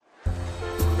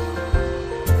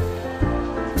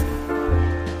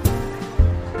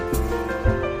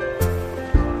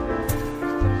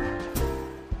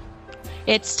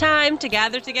It's time to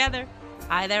gather together.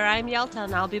 Hi there, I'm Yelta,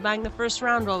 and I'll be buying the first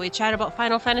round while we chat about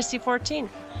Final Fantasy XIV.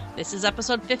 This is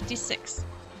episode 56.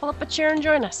 Pull up a chair and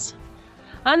join us.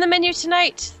 On the menu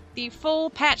tonight, the full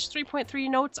patch 3.3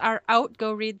 notes are out.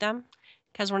 Go read them,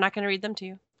 because we're not going to read them to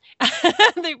you.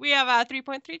 We have a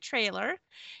 3.3 trailer,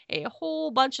 a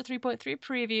whole bunch of 3.3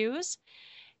 previews,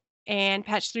 and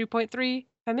patch 3.3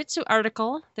 Famitsu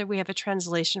article. That we have a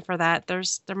translation for that. There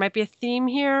might be a theme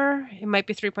here. It might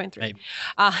be 3.3. Maybe.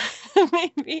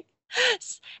 Maybe.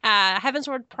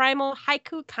 Heavensward Primal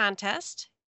Haiku Contest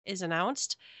is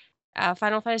announced.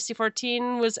 Final Fantasy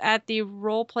XIV was at the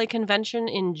Roleplay Convention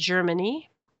in Germany.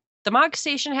 The Mog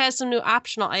Station has some new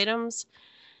optional items.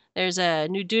 There's a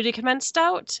new duty commenced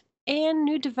out and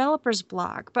new developers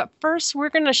blog. But first, we're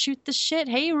going to shoot the shit.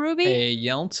 Hey, Ruby. Hey,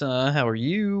 Yelta, how are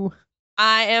you?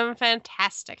 I am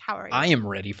fantastic. How are you? I am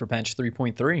ready for patch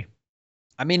 3.3.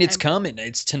 I mean, it's coming.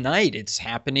 It's tonight. It's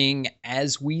happening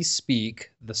as we speak.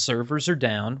 The servers are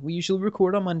down. We usually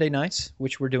record on Monday nights,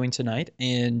 which we're doing tonight.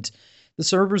 And the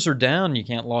servers are down. You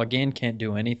can't log in, can't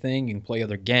do anything. You can play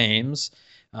other games.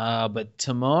 But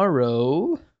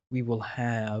tomorrow, we will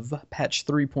have patch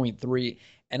 3.3.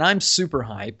 And I'm super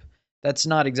hype. That's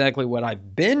not exactly what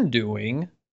I've been doing.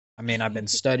 I mean, I've been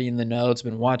studying the notes,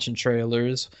 been watching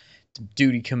trailers.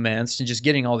 Duty commenced and just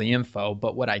getting all the info.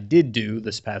 But what I did do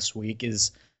this past week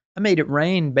is I made it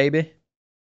rain, baby.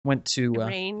 Went to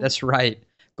rain. That's right,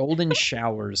 golden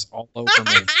showers all over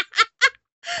me.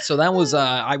 So that was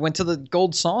I went to the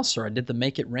Gold Saucer. I did the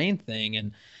make it rain thing,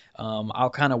 and I'll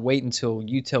kind of wait until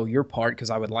you tell your part because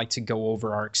I would like to go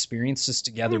over our experiences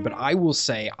together. But I will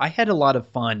say I had a lot of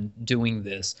fun doing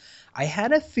this. I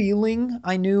had a feeling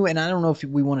I knew, and I don't know if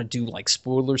we want to do like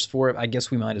spoilers for it. I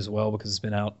guess we might as well because it's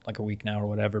been out like a week now or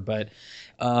whatever. But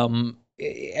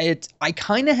I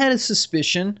kind of had a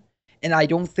suspicion, and I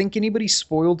don't think anybody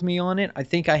spoiled me on it. I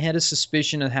think I had a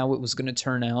suspicion of how it was going to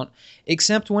turn out,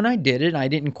 except when I did it, I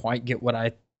didn't quite get what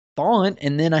I thought,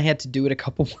 and then I had to do it a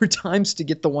couple more times to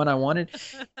get the one I wanted.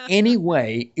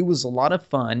 Anyway, it was a lot of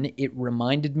fun. It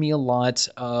reminded me a lot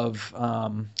of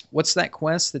what's that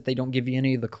quest that they don't give you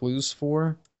any of the clues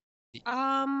for?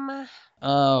 I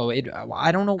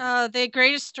don't know. The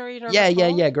greatest story never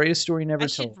told. Yeah. Greatest story never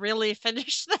told. told. I should really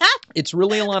finish that. It's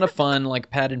really a lot of fun, like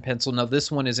pad and pencil. No,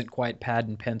 this one isn't quite pad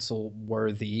and pencil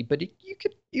worthy, but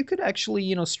you could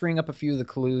actually string up a few of the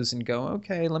clues and go,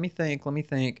 okay, let me think.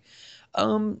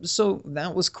 So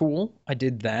that was cool. I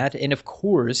did that. And of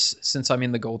course, since I'm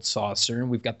in the Gold Saucer and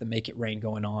we've got the Make It Rain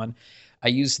going on, I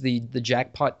used the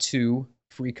Jackpot 2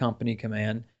 free company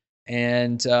command.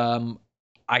 And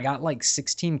I got like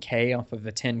 16K off of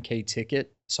a 10K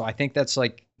ticket. So I think that's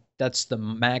the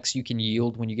max you can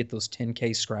yield when you get those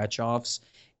 10K scratch offs.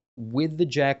 With the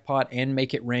Jackpot and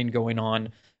Make It Rain going on,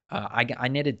 I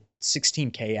netted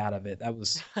 16K out of it. That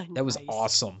was Nice.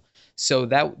 awesome. So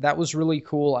that was really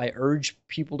cool. I urge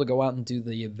people to go out and do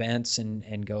the events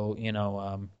and go,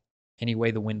 Any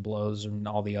Way the Wind Blows and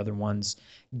all the other ones.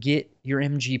 Get your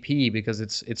MGP because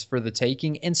it's for the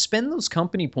taking, and spend those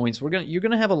company points. You're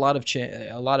gonna have a lot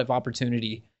of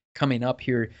opportunity coming up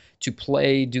here to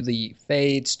play, do the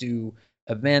fates, do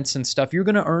events and stuff. You're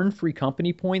gonna earn free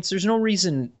company points. There's no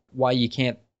reason why you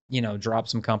can't drop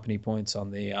some company points on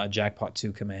the Jackpot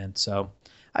 2 command. So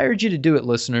I urge you to do it,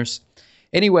 listeners.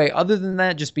 Anyway, other than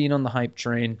that, just being on the hype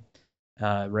train,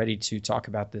 ready to talk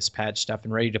about this patch stuff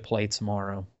and ready to play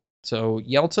tomorrow. So,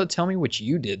 Yelta, tell me what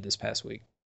you did this past week.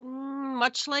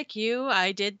 Much like you,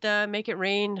 I did the Make It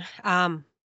Rain. And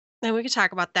we could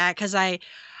talk about that because I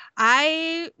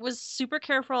was super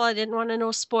careful. I didn't want to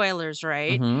know spoilers,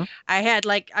 right? Mm-hmm.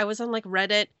 I was on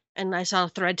Reddit and I saw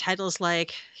thread titles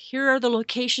like, here are the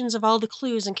locations of all the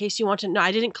clues in case you want to know.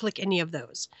 I didn't click any of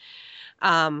those.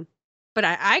 But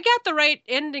I got the right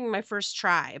ending my first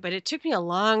try, but it took me a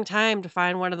long time to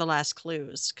find one of the last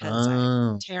clues because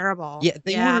I'm terrible.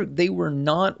 Yeah, they were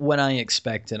not what I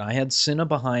expected. I had Cinna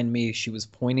behind me. She was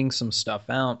pointing some stuff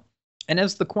out. And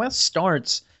as the quest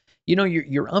starts,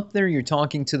 you're up there, you're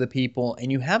talking to the people,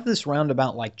 and you have this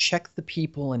roundabout, check the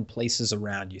people and places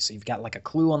around you. So you've got a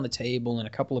clue on the table and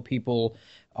a couple of people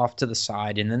off to the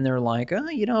side, and then they're like,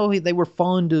 they were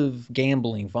fond of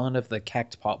gambling, fond of the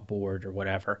Cactpot board or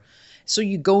whatever. So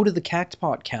you go to the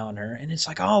Cactpot counter, and it's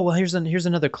like, oh, well, here's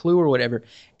another clue or whatever.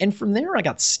 And from there, I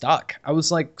got stuck. I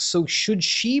was like, so should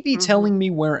she be telling me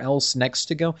where else next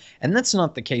to go? And that's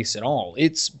not the case at all.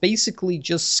 It's basically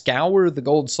just scour the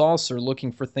Gold Saucer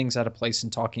looking for things out of place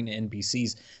and talking to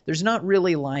NPCs. There's not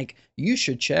really you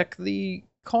should check the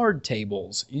card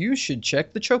tables. You should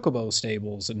check the Chocobo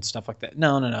stables and stuff like that.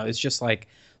 No. It's just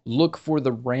look for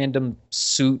the random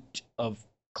suit of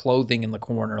clothing in the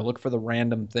corner. Look for the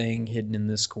random thing hidden in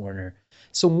this corner.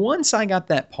 So once I got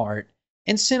that part,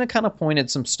 and Cinna kind of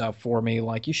pointed some stuff for me,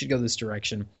 like you should go this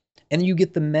direction. And you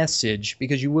get the message,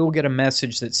 because you will get a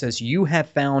message that says you have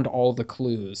found all the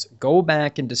clues. Go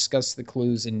back and discuss the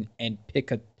clues and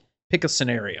pick a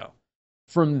scenario.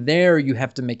 From there, you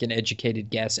have to make an educated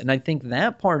guess. And I think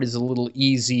that part is a little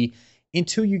easy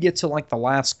until you get to like the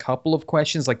last couple of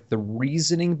questions, like the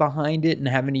reasoning behind it and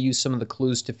having to use some of the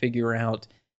clues to figure out,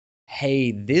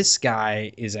 hey, this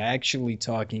guy is actually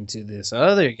talking to this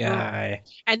other guy.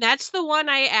 And that's the one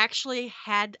I actually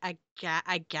had I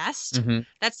guessed. Mm-hmm.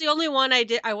 That's the only one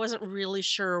I wasn't really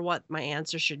sure what my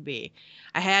answer should be.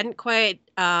 I hadn't quite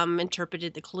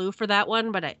interpreted the clue for that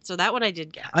one, but so that one I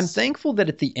did guess. I'm thankful that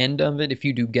at the end of it, if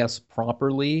you do guess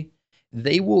properly,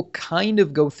 they will kind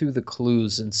of go through the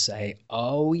clues and say,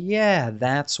 oh yeah,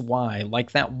 that's why.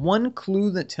 Like that one clue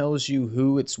that tells you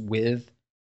who it's with,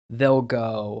 they'll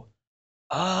go,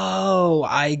 oh,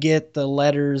 I get the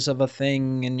letters of a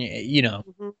thing, and you know.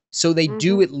 Mm-hmm. So they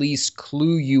do at least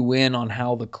clue you in on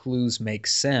how the clues make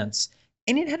sense.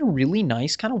 And it had a really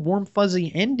nice, kind of warm, fuzzy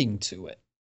ending to it.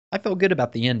 I felt good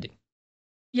about the ending.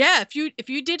 Yeah, if you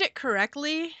did it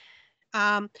correctly,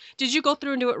 did you go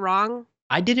through and do it wrong?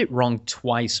 I did it wrong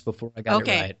twice before I got it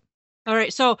right. All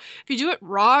right, so if you do it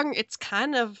wrong, it's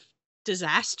kind of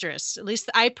disastrous. At least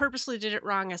I purposely did it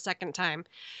wrong a second time.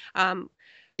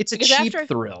 It's a cheap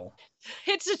thrill.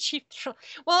 It's a cheap thrill.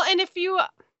 Well, and if you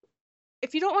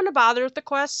don't want to bother with the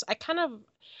quests,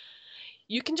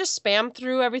 you can just spam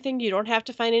through everything. You don't have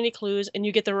to find any clues, and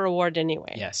you get the reward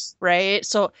anyway. Yes. Right?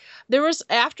 So there was,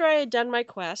 after I had done my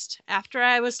quest, after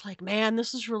I was like, man,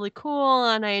 this is really cool,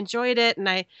 and I enjoyed it, and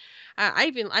I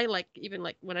even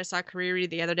like when I saw Kariri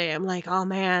the other day, I'm like, oh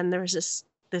man, there was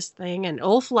this thing, and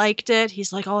Ulf liked it.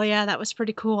 He's like, oh yeah, that was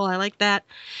pretty cool. I like that.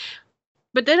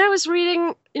 But then I was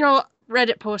reading,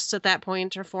 Reddit posts at that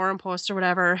point, or forum posts or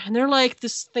whatever, and they're like,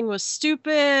 this thing was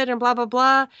stupid and blah blah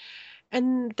blah.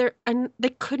 And they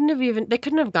couldn't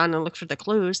have gone and looked for the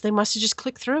clues. They must have just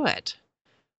clicked through it.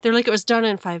 They're like, it was done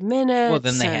in 5 minutes. Well,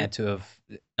 then they had to have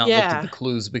not looked at the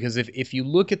clues, because if you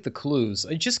look at the clues,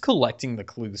 just collecting the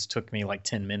clues took me like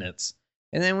 10 minutes.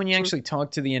 And then when you actually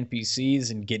talk to the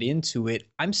NPCs and get into it,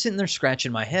 I'm sitting there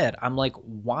scratching my head. I'm like,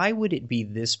 why would it be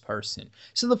this person?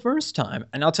 So the first time,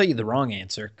 and I'll tell you the wrong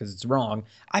answer because it's wrong,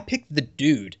 I picked the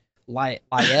dude.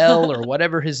 Lyell or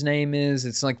whatever his name is.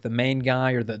 It's like the main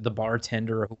guy or the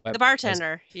bartender or whoever. The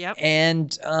bartender, yep.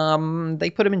 And they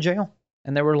put him in jail.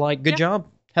 And they were like, good job.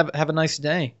 Have a nice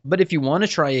day. But if you want to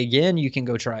try again, you can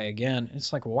go try again.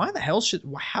 It's like, why the hell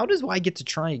how does I get to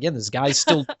try again? This guy's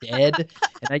still dead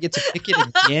and I get to pick it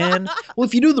again? Well,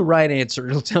 if you do the right answer,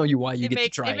 it'll tell you why you get to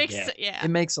try again. It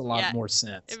makes a lot more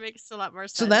sense. It makes a lot more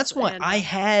sense. So that's why I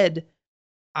had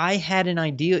an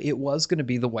idea it was going to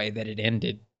be the way that it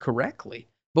ended correctly.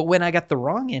 But when I got the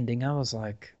wrong ending, I was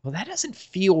like, well, that doesn't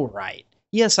feel right.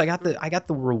 Yes, I got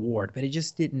the reward, but it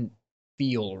just didn't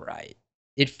feel right.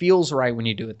 It feels right when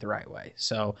you do it the right way.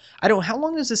 So how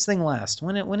long does this thing last?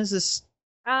 When is this?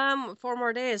 4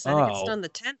 more days. I think it's done the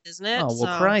 10th, isn't it? Oh,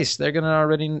 well, Christ, they're going to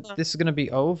already, this is going to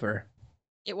be over.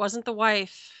 It wasn't the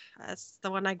wife. That's the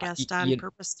one I guessed on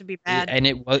purpose to be bad. And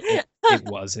it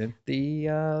wasn't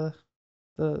the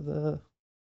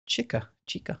chica.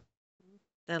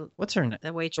 What's her name?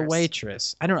 The waitress. The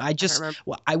waitress. I don't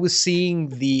know. I was seeing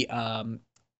the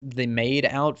maid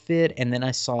outfit, and then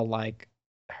I saw like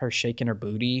her shaking her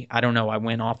booty. I don't know. I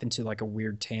went off into like a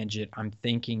weird tangent. I'm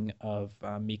thinking of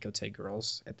Mikote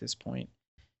girls at this point.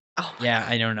 Oh yeah,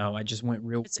 God. I don't know. I just went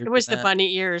real. It was the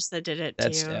bunny ears that did it.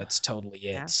 That's totally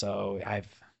it. Yeah. So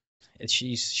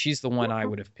she's the one I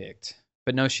would have picked,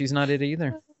 but no, she's not it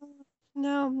either.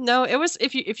 No. It was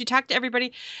if you talk to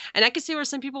everybody, and I could see where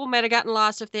some people might have gotten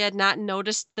lost if they had not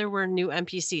noticed there were new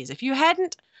NPCs. If you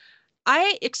hadn't,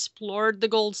 I explored the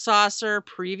Gold Saucer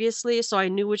previously, so I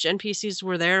knew which NPCs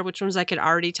were there, which ones I could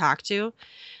already talk to.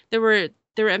 There were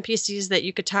NPCs that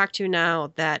you could talk to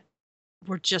now that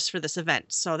were just for this event,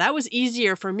 so that was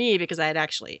easier for me because I had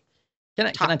actually. Can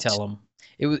I tell them?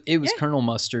 It was Colonel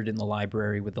Mustard in the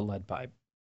library with the lead pipe.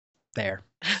 There.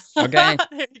 Okay,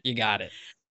 you got it.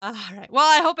 All right. Well,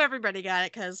 I hope everybody got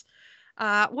it, because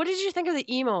what did you think of the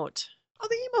emote? Oh,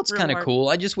 the emote's kind of cool.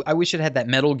 I wish it had that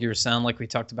Metal Gear sound like we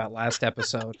talked about last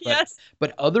episode. But, yes.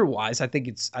 But otherwise, I think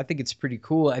it's pretty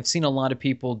cool. I've seen a lot of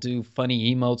people do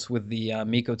funny emotes with the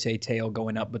Mikote tail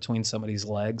going up between somebody's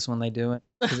legs when they do it,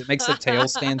 because it makes the tail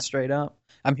stand straight up.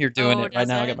 I'm here doing it right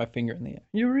now. I got my finger in the air.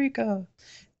 Eureka!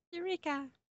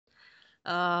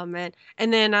 Oh man!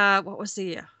 And then what was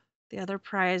the The other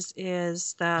prize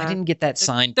is I didn't get that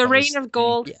the Rain signpost of thing.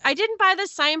 Gold. Yeah. I didn't buy the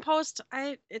signpost.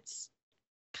 It's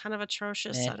kind of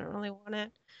atrocious. Meh. I don't really want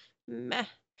it. Meh.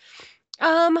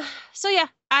 So yeah,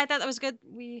 I thought that was good.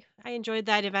 I enjoyed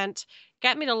that event.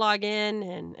 Got me to log in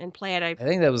and play it. I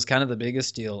think that was kind of the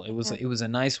biggest deal. It was a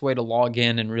nice way to log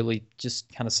in and really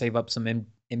just kind of save up some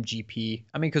MGP.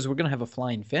 I mean, because we're gonna have a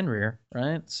flying Fenrir,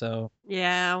 right? So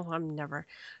Yeah, I'm never.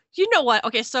 You know what?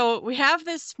 Okay, so we have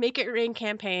this Make It Rain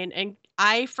campaign, and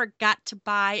I forgot to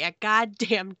buy a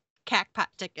goddamn Cacpot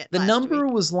ticket the last number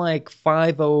week. was like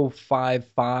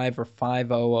 5055 or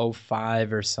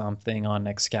 5005 or something on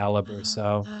Excalibur.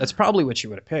 So that's probably what you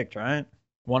would have picked, right?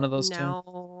 One of those two.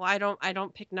 No, I don't. I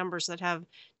don't pick numbers that have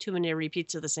too many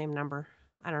repeats of the same number.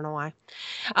 I don't know why.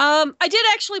 I did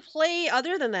actually play.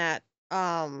 Other than that,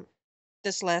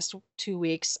 this last 2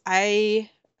 weeks, I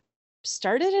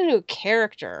started a new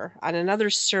character on another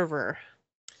server,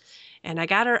 and I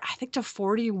got her, I think, to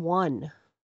 41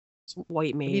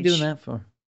 white mage. What are you doing that for?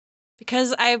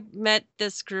 Because I met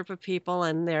this group of people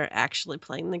and they're actually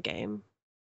playing the game.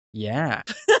 Yeah.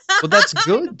 Well, that's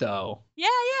good though. Yeah.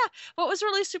 Well, it was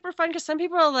really super fun because some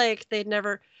people are like,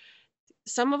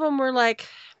 some of them were like,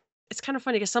 it's kind of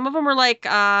funny because some of them were like,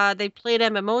 they played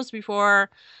MMOs before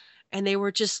and they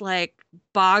were just like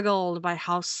boggled by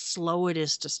how slow it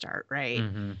is to start, right?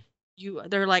 Mm-hmm.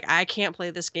 They're like, I can't play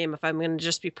this game if I'm going to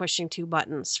just be pushing 2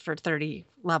 buttons for 30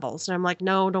 levels. And I'm like,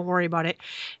 no, don't worry about it.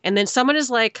 And then somebody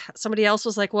else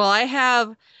was like, well, I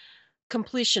have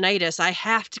completionitis. I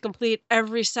have to complete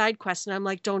every side quest. And I'm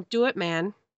like, don't do it,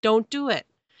 man. Don't do it.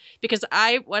 Because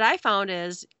what I found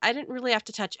is I didn't really have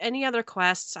to touch any other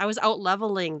quests. I was out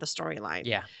leveling the storyline.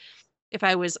 Yeah. If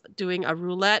I was doing a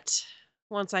roulette,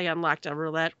 once I unlocked a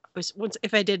roulette,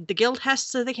 if I did the guild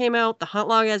tests as they came out, the hunt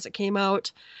log as it came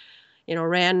out,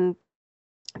 ran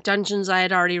dungeons I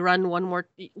had already run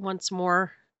once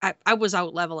more. I was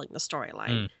out leveling the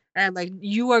storyline. And I'm like,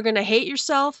 you are going to hate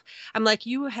yourself. I'm like,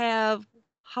 you have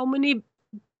how many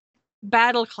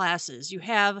battle classes? You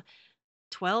have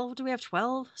 12? Do we have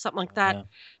 12? Something like that.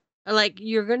 Yeah. Like,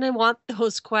 you're going to want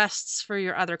those quests for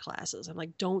your other classes. I'm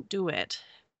like, don't do it.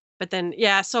 But then,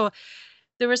 yeah, so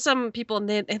there were some people and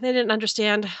they didn't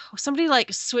understand. Somebody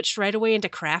like switched right away into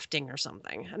crafting or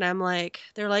something. And I'm like,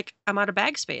 they're like, I'm out of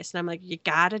bag space. And I'm like, you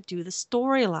got to do the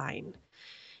storyline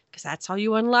because that's how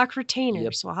you unlock retainers.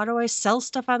 Yep. So how do I sell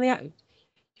stuff on the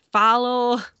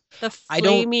follow the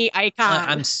flamey icon?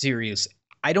 I'm serious.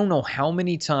 I don't know how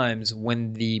many times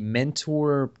when the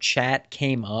mentor chat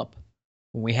came up,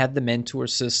 when we had the mentor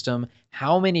system,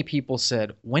 how many people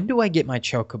said, when do I get my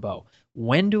chocobo?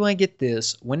 When do I get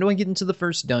this? When do I get into the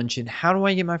first dungeon? How do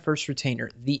I get my first retainer?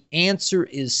 The answer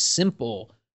is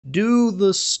simple. Do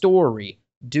the story.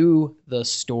 Do the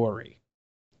story.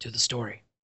 Do the story.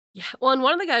 Yeah. Well, and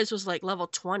one of the guys was like level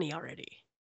 20 already.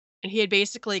 And he had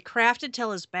basically crafted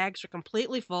till his bags were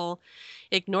completely full,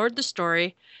 ignored the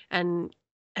story, and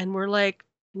we're like,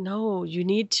 no, you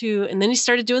need to. And then he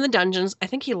started doing the dungeons. I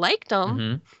think he liked them.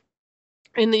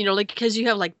 Mm-hmm. And then, like, because you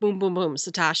have like boom, boom, boom,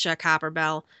 Satasha,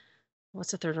 Copperbell.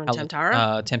 What's the third one?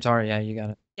 Temptara? Temptara, yeah, you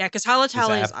got it. Yeah, because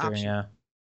Halatali is optional.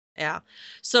 Yeah.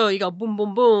 So you go boom,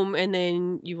 boom, boom, and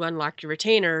then you unlock your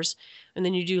retainers, and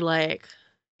then you do like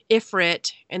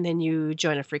Ifrit, and then you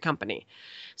join a free company.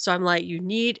 So I'm like,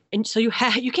 and so you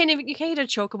can't get a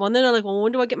chocobo. And then they're like, well,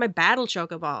 when do I get my battle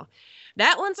chocobo?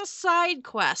 That one's a side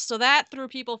quest. So that threw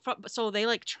people, so they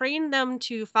like trained them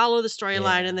to follow the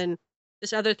storyline, and then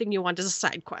this other thing you want is a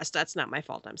side quest. That's not my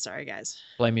fault. I'm sorry, guys.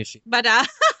 Blame Yoshi. But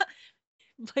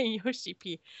blame Yoshi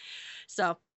P.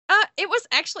 So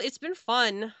it's been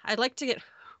fun. I'd like to get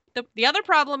the other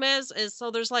problem is so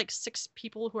there's like 6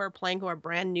 people who are playing who are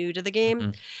brand new to the game,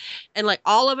 mm-hmm. and like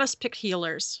all of us pick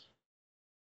healers.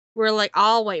 We're like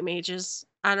all white mages.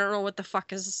 I don't know what the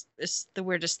fuck is the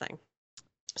weirdest thing.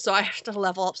 So I have to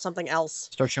level up something else.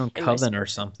 Start showing Coven or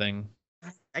something.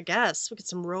 I guess we get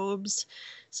some robes,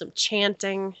 some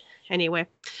chanting. Anyway,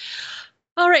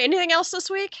 all right. Anything else this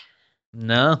week?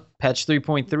 No, patch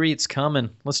 3.3, it's coming.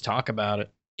 Let's talk about it.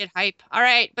 Get hype. All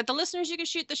right, but the listeners, you can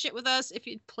shoot the shit with us if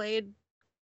you'd played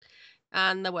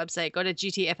on the website. Go to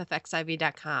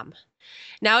gtffxiv.com.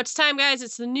 Now it's time, guys.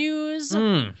 It's the news.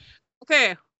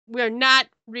 Okay, we're not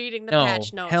reading the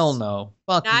patch notes. Hell no.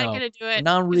 Fuck no. Not gonna do it. I'm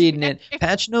not reading it.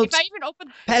 Patch notes. If I even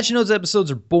open patch notes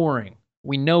episodes are boring.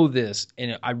 We know this,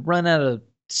 and I run out of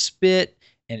spit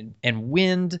and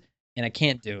wind. And I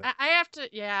can't do it. I have to,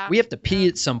 yeah. We have to pee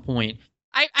at some point.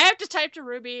 I have to type to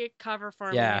Ruby cover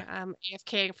for me. I'm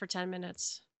AFK for 10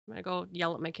 minutes. I'm going to go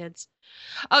yell at my kids.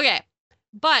 Okay.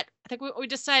 But I think what we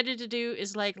decided to do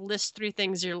is like list 3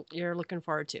 things you're looking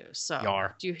forward to. So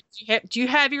Yar. do you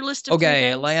have your list of 3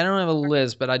 Okay, things? like I don't have a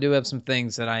list, but I do have some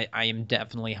things that I am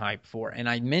definitely hyped for. And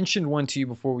I mentioned one to you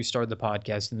before we started the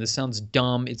podcast, and this sounds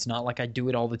dumb. It's not like I do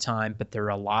it all the time, but there are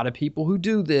a lot of people who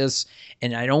do this,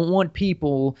 and I don't want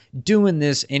people doing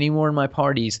this anymore in my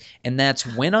parties. And that's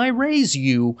when I raise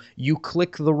you, you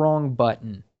click the wrong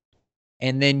button.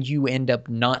 And then you end up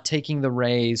not taking the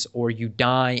raise, or you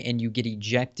die and you get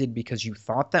ejected because you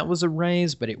thought that was a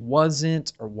raise, but it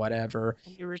wasn't, or whatever.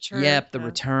 You return. Yep, the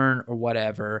return or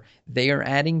whatever. They are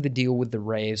adding the deal with the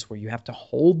raise where you have to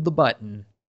hold the button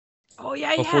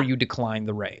before you decline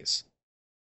the raise.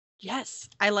 Yes,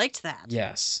 I liked that.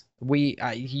 Yes.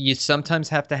 You sometimes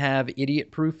have to have idiot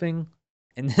proofing,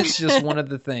 and that's just one of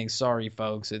the things. Sorry,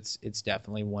 folks, it's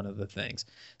definitely one of the things.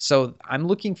 So I'm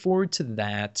looking forward to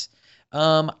that.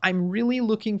 I'm really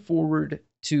looking forward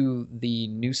to the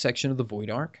new section of the Void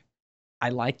Arc. I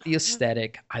like the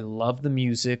aesthetic. I love the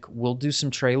music. We'll do some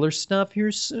trailer stuff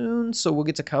here soon, so we'll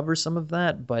get to cover some of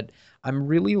that. But I'm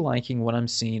really liking what I'm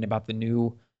seeing about the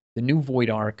new Void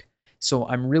Arc. So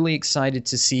I'm really excited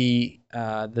to see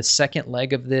the second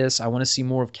leg of this. I want to see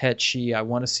more of Ketchi. I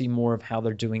want to see more of how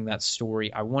they're doing that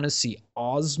story. I want to see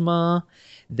Ozma.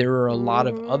 There are a lot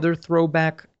of other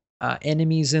throwback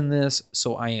enemies in this,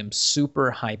 so I am super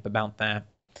hype about that.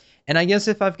 And I guess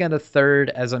if I've got a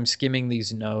third as I'm skimming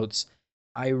these notes,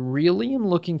 I really am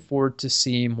looking forward to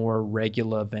seeing more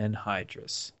Regula Van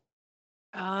Hydrus.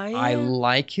 Oh, yeah. I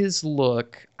like his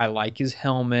look. I like his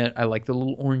helmet. I like the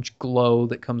little orange glow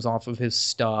that comes off of his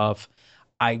stuff.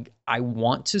 I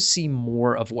want to see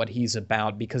more of what he's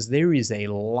about, because there is a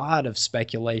lot of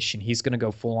speculation he's going to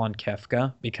go full on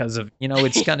Kefka because of,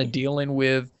 it's kind of dealing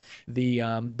with the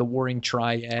Warring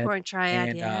Triad. Warring Triad,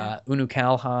 and yeah.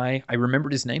 Unukalhai. I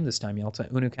remembered his name this time,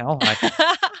 Yelta.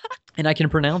 Unukalhai. And I can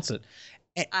pronounce it.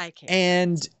 I can.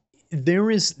 And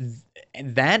there is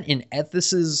that in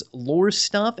Ethys's lore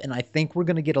stuff, and I think we're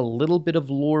going to get a little bit of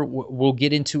lore. We'll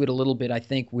get into it a little bit, I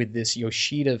think, with this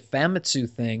Yoshida Famitsu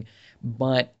thing,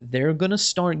 but they're going to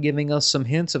start giving us some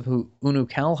hints of who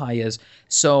Unukalhai is.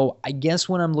 So I guess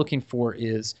what I'm looking for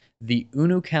is the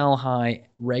Unukalhai,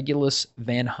 Regulus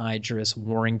Van Hydrus,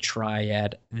 Warring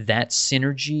Triad, that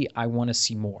synergy. I want to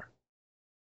see more.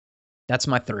 That's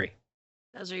my 3.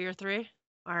 Those are your 3?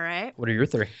 All right. What are your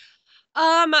 3?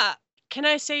 Can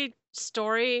I say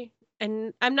story?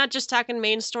 And I'm not just talking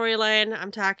main storyline.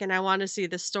 I'm talking, I want to see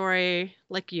the story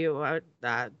like you.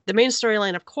 The main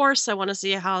storyline, of course. I want to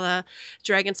see how the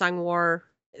Dragon Song War.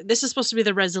 This is supposed to be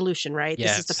the resolution, right? Yes.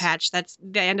 This is the patch. That's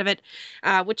the end of it.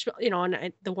 Which,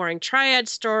 and the Warring Triad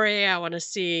story. I want to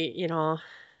see,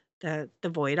 the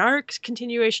Void Arc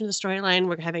continuation of the storyline.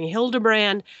 We're having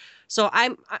Hildebrand. So I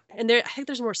think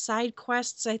there's more side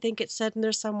quests. I think it said in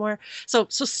there somewhere. So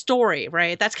story,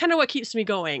 right? That's kind of what keeps me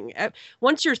going.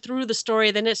 Once you're through the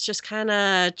story, then it's just kind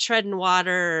of treading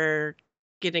water,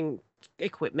 getting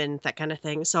equipment, that kind of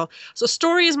thing. So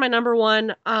story is my number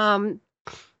 1.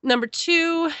 Number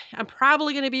 2, I'm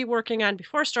probably going to be working on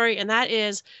before story, and that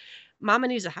is Mama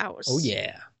Needs a House. Oh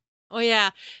yeah. Oh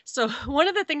yeah. So one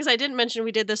of the things I didn't mention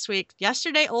we did this week,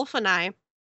 yesterday, Ulf and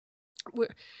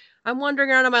I'm wandering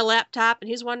around on my laptop, and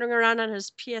he's wandering around on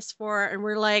his PS4, and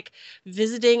we're like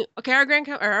visiting. Okay,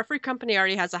 our free company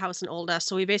already has a house in Olda,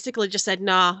 so we basically just said,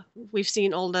 nah, we've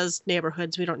seen Olda's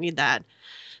neighborhoods, we don't need that.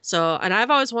 So, and I've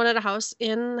always wanted a house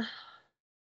in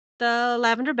the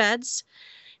Lavender Beds,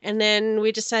 and then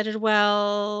we decided,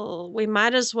 well, we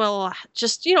might as well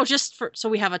just so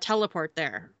we have a teleport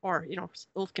there, or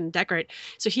Ulf can decorate.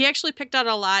 So he actually picked out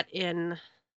a lot in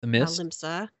the Mist.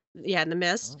 Limsa, in the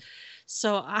Mist. Oh.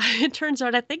 So it turns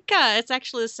out I think it's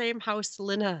actually the same house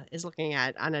Lina is looking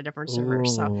at on a different server.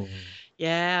 So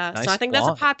yeah, nice. So I think that's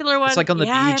a popular one. It's like on the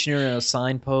beach near a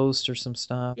signpost or some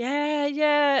stuff.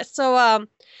 Yeah. So I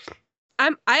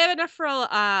have enough for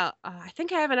I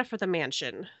think I have enough for the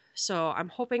mansion. So I'm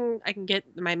hoping I can get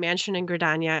my mansion in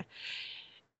Gridania.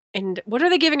 And what are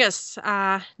they giving us?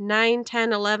 9,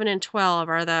 10, 11, and 12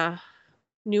 are the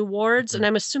new wards, and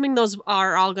I'm assuming those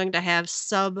are all going to have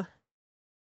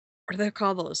what do they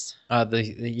call those? The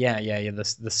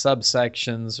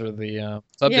subsections or the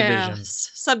subdivisions.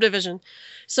 Yeah, subdivision.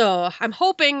 So I'm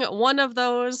hoping one of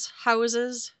those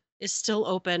houses is still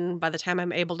open by the time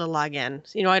I'm able to log in.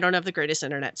 I don't have the greatest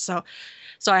internet, so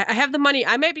I have the money.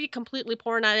 I may be completely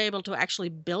poor, not able to actually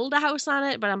build a house on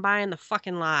it, but I'm buying the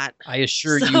fucking lot. I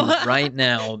assure you right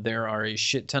now, there are a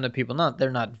shit ton of people. They're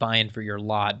not vying for your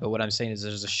lot, but what I'm saying is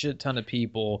there's a shit ton of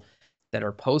people that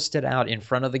are posted out in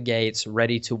front of the gates,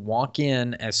 ready to walk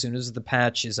in as soon as the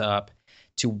patch is up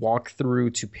to walk through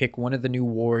to pick one of the new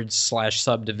wards slash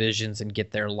subdivisions and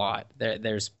get their lot.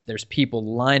 There's people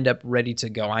lined up ready to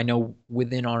go. I know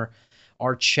within our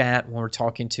chat when we're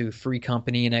talking to Free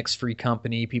Company and X Free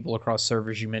Company, people across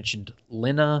servers, you mentioned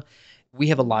Lina. We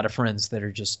have a lot of friends that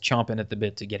are just chomping at the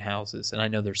bit to get houses, and I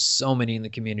know there's so many in the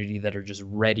community that are just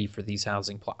ready for these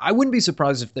housing plots. I wouldn't be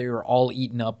surprised if they were all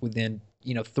eaten up within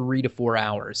 3 to 4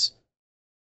 hours.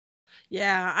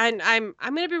 Yeah, I'm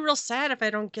gonna be real sad if I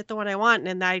don't get the one I want,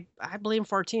 and I blame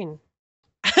 14.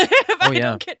 If Oh I yeah,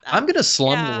 don't get I'm gonna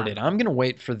slumlord yeah. it. I'm gonna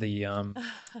wait for the The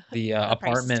prices to go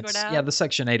apartments. Yeah, down. the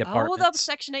Section 8 Oh, the apartments.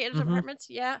 Section 8 Hmm. apartments.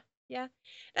 Yeah, yeah.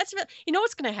 You know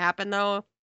what's gonna happen though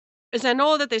is I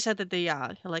know that they said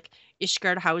that like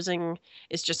Ishgard housing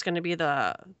is just gonna be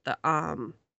the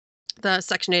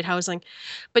Section 8 housing,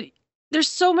 but there's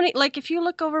so many. Like if you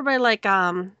look over by like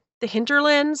the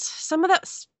hinterlands, some of that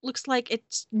looks like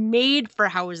it's made for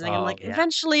housing, and Oh like yeah,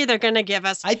 eventually they're gonna give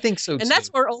us, I think so and that's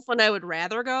too. where Ulf and I would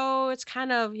rather go. It's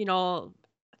kind of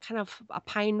a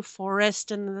pine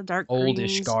forest and the dark Oldish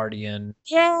greens. Guardian.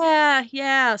 Yeah,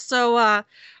 yeah. So I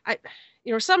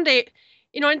someday,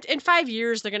 in 5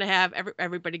 years they're gonna have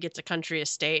everybody gets a country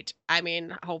estate. I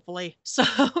mean, hopefully.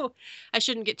 So I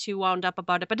shouldn't get too wound up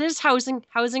about it. But it is housing.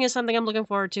 Housing is something I'm looking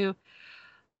forward to.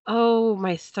 Oh,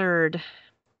 my third.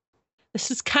 This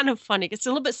is kind of funny. It's a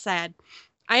little bit sad.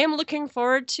 I am looking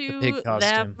forward The pig to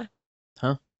them. costume.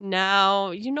 Huh?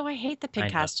 No, I hate the pig I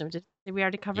know. costume. Did we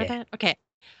already cover Yeah. that? Okay.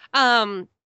 Um,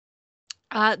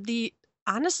 the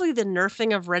honestly, the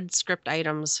nerfing of red script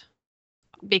items,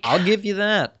 because I'll give you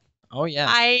that. Oh yeah.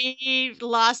 I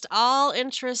lost all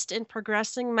interest in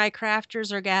progressing my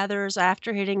crafters or gatherers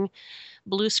after hitting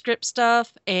blue script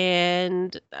stuff,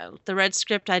 and the red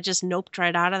script I just noped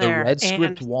right out of The there. red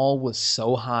script And wall was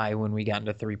so high when we got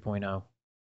into 3.0.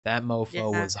 That mofo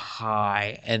yeah, was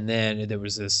high. And then there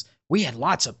was this, we had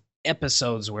lots of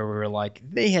episodes where we were like,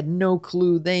 they had no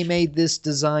clue. They made this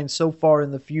design so far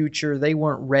in the future. They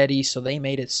weren't ready, so they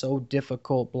made it so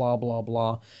difficult, blah, blah,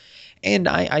 blah. And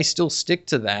I still stick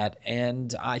to that.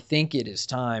 And I think it is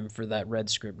time for that red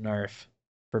script nerf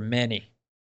for many.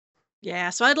 yeah.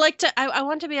 So I'd like to. I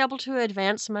want to be able to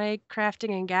advance my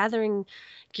crafting and gathering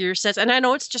gear sets, and I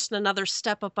know it's just another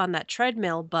step up on that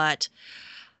treadmill, but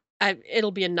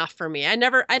it'll be enough for me. I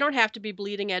don't have to be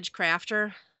bleeding edge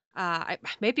crafter.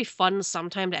 May be fun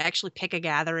sometime to actually pick a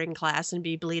gathering class and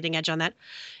be bleeding edge on that.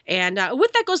 And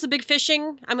with that goes the big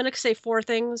fishing. I'm gonna say four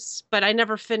things, but I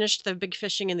never finished the big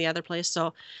fishing in the other place.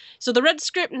 So the red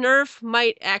script nerf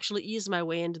might actually ease my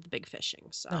way into the big fishing.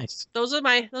 So Nice. those are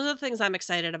the things I'm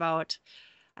excited about.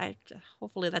 I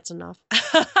hopefully that's enough.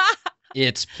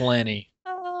 It's plenty.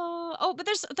 But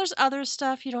there's other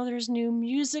stuff. There's new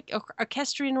music,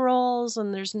 orchestrion rolls,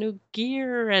 and there's new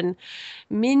gear and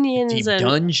minions, Deep and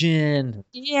Dungeon.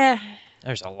 yeah,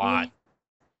 There's a yeah. lot.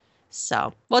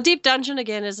 So, well, Deep Dungeon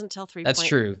again isn't until 3. That's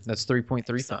true. That's So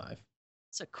 3.35.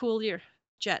 cool your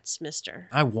jets, Mister.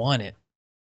 I want it.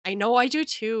 I know I do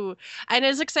too. And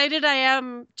as excited I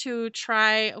am to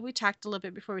try, we talked a little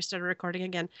bit before we started recording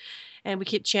again, and we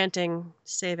keep chanting,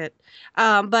 save it.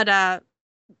 But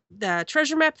the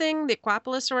treasure map thing, the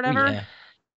Aquapolis or Oh whatever, yeah.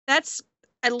 that's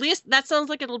at least that sounds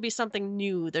like it'll be something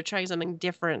new. They're trying something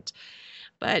different.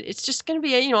 But it's just going to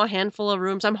be a handful of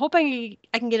rooms. I'm hoping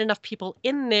I can get enough people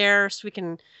in there so we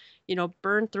can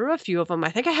burn through a few of them. I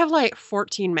think I have like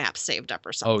 14 maps saved up or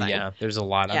Oh something. yeah. There's a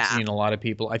lot. I've Yeah. seen a lot of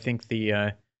people. I think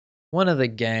the one of the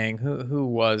gang, who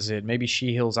was it? Maybe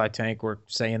She Hills I Tank were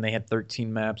saying they had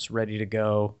 13 maps ready to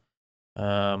go.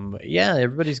 Yeah,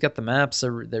 everybody's got the maps.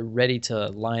 They're ready to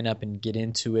line up and get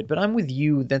into it. But I'm with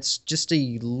you. That's just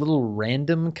a little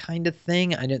random kind of thing.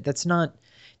 That's not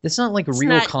like It's real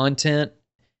not content.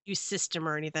 use system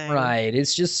or anything. Right.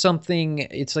 It's just something,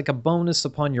 it's like a bonus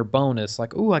upon your bonus.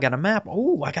 Like, ooh, I got a map.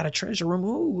 Ooh, I got a treasure room.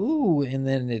 Ooh. And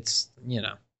then it's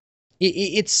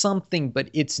something, but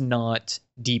it's not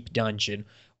Deep Dungeon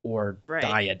or Right.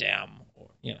 Diadem or.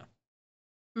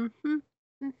 Mm-hmm.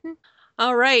 Mm-hmm.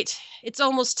 All right. It's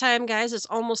almost time, guys. It's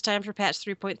almost time for patch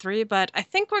 3.3, but I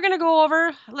think we're going to go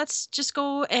over. Let's just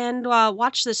go and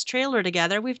watch this trailer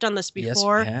together. We've done this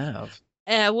before. Yes,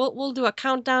 we have. We'll do a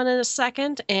countdown in a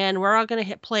second, and we're all gonna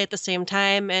hit play at the same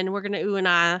time, and we're gonna ooh and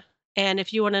ah. And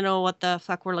if you want to know what the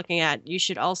fuck we're looking at, you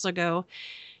should also go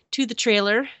to the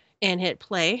trailer and hit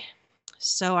play.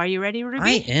 So, are you ready, Ruby?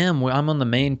 I am. I'm on the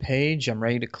main page. I'm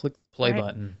ready to click the play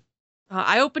button.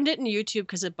 I opened it in YouTube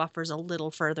because it buffers a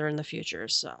little further in the future.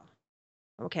 So,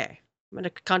 okay, I'm gonna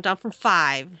count down from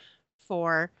 5,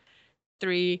 4,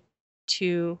 3,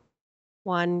 2,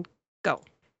 1, go.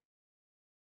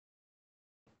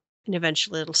 And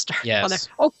eventually it'll start. Yes. on there.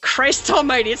 Oh, Christ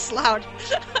almighty, it's loud.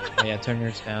 Oh, yeah, turn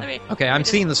yours down. Let me- Okay, I'm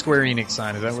seeing the Square Enix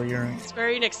sign. Is that where you're at? Square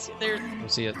Enix, there. You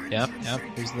see it? Yep.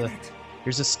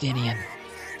 Here's a Stinian.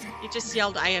 You just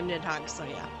yelled, I am Nidhogg, so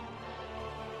yeah.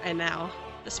 And now,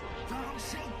 this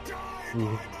one.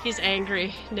 Ooh. He's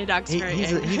angry. Nidhogg's very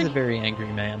He's angry. a very angry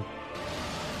man.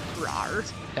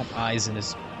 Rawr. Got eyes in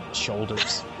his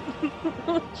shoulders.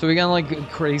 So we got like a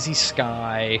crazy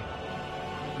sky.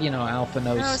 You know, Alpha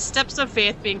knows. Oh, Steps of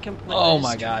Faith being completely Oh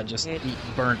my god, just destroyed.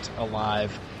 burnt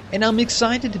alive. And I'm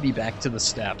excited to be back to the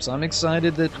steps. I'm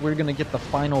excited that we're gonna get the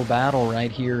final battle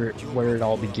right here where it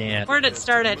all began. Where did it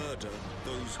started?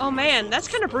 Oh man, that's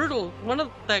kind of brutal. One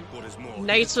of the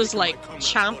knights was like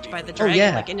chomped by the Oh dragon,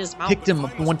 yeah, like in his mouth.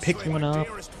 picked one up.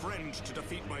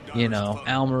 You know,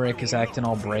 Almeric is acting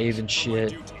all brave and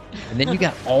shit. And then you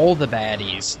got all the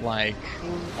baddies, like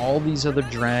all these other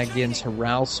dragons.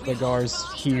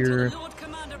 Hrausvagar's here.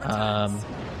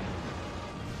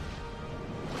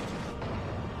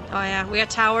 Oh yeah, we got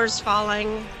towers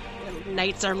falling.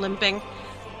 Knights are limping.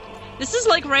 This is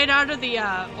like right out of the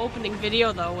opening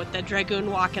video though, with the dragoon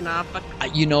walking up.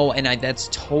 But You know, and that's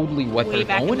totally what Way they're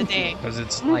back in going the for, day. because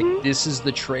it's like this is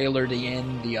the trailer to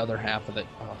end the other half of it.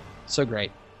 Oh, so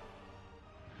great.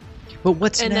 But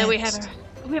what's and next?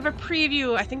 then we have a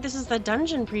preview. I think this is the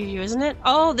dungeon preview, isn't it?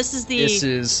 Oh, this is the This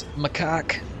is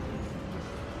Macaque.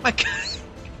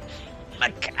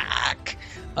 Macaque.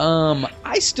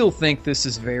 I still think this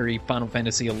is very Final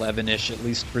Fantasy 11-ish, at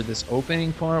least for this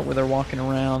opening part where they're walking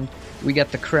around. We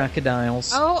got the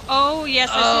crocodiles. Oh yes,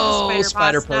 I see the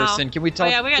spider boss now. person. Can we talk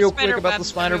yeah, we got real spider quick about the webs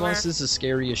spider everywhere. boss? This is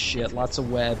scary as shit. Lots of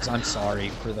webs. I'm sorry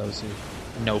for those who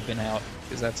noping out,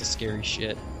 because that's a scary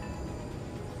shit.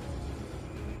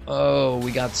 Oh,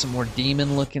 we got some more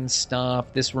demon-looking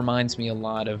stuff. This reminds me a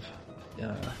lot of...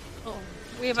 Oh,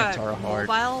 we have Tentara a Heart.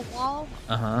 mobile wall,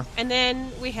 Uh-huh. and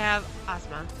then we have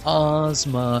Ozma.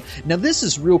 Ozma. Now this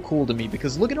is real cool to me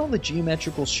because look at all the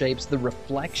geometrical shapes, the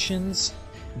reflections,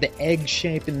 the egg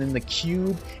shape, and then the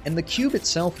cube. And the cube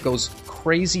itself goes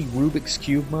crazy Rubik's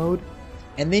Cube mode.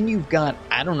 And then you've got,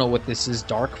 I don't know what this is,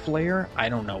 Dark Flare? I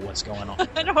don't know what's going on.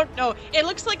 I don't know. It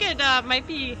looks like it might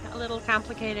be a little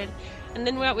complicated. And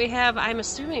then what we have, I'm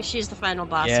assuming she's the final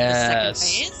boss of the second Yes.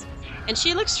 phase. And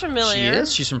she looks familiar. She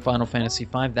is. She's from Final Fantasy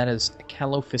V. That is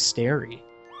Calofisteri.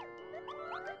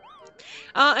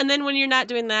 And then when you're not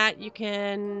doing that, you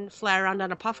can fly around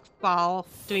on a puffball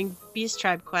doing Beast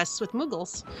Tribe quests with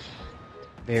Moogles.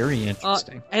 Very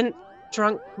interesting. And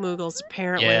drunk Moogles,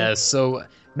 apparently. Yeah, so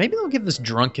maybe they'll give us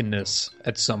drunkenness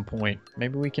at some point.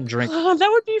 Maybe we can drink. Oh, that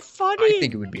would be funny. I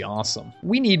think it would be awesome.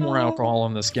 We need more alcohol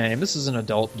in this game. This is an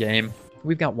adult game.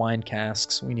 We've got wine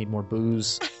casks. We need more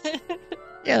booze.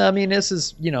 Yeah, I mean, this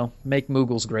is, you know, make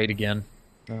Moogles great again.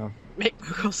 Make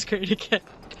Moogles great again.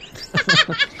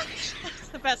 That's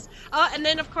the best. And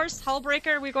then, of course,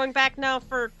 Hullbreaker. We're going back now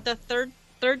for the third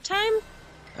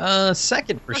time?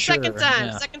 Second for sure. Second time.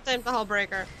 Yeah. Second time the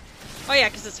Hullbreaker. Oh, yeah,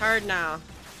 because it's hard now.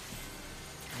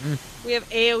 We have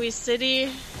AoE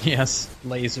City. Yes,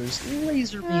 lasers.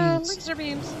 Laser beams. Laser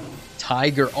beams.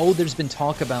 Tiger. Oh, there's been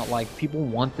talk about, like, people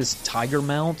want this tiger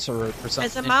mount or something.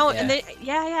 As a mount. Yeah. And then,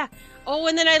 yeah. Oh,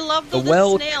 and then I love the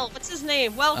Welk. snail. What's his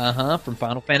name? Well, From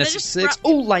Final Fantasy just VI.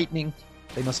 Oh, lightning.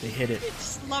 They must have hit it. I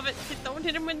just love it. Don't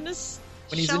hit him in this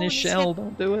When he's in his shell,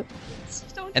 don't do it.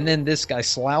 Don't And then this guy,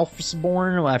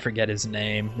 Slaufsborn, well, I forget his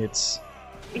name.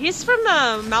 He's from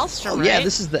the Maelstrom, Oh right? yeah,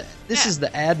 this is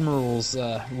the Admiral's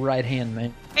right hand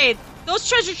man. Hey, those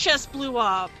treasure chests blew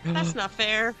up. That's not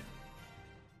fair.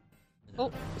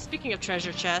 Oh, speaking of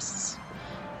treasure chests,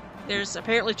 there's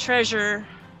apparently treasure.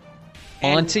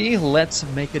 Auntie, let's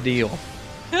make a deal.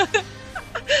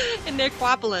 In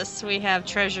Necropolis, we have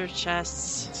treasure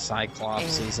chests.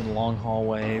 Cyclopses and long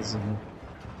hallways and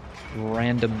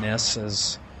randomness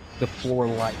as the floor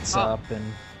lights up and.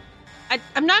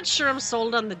 I'm not sure I'm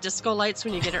sold on the disco lights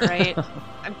when you get it right.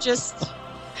 I'm just.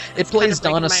 It plays kind of like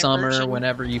Donna my Summer version.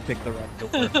 whenever you pick the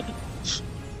right door.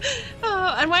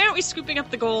 And why aren't we scooping up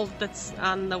the gold that's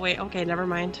on the way? Okay, never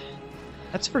mind.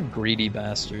 That's for greedy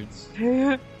bastards.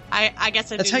 I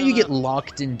guess I That's do how know you get that.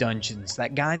 locked in dungeons.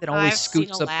 That guy that always I've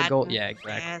scoops seen up the gold. Aladdin. Yeah,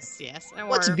 exactly. Yes.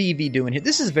 What's Vivi doing here?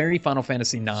 This is very Final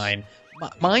Fantasy IX.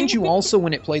 Mind you, also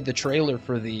when it played the trailer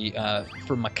for the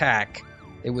for Macaque,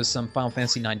 it was some Final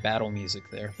Fantasy IX battle music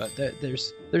there. But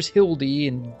there's Hildy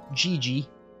and Gigi.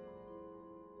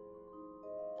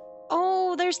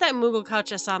 Oh, there's that Moogle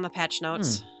couch I saw in the patch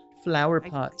notes. Flower I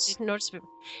pots. didn't notice it.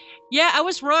 Yeah, I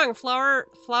was wrong.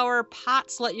 Flower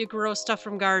pots let you grow stuff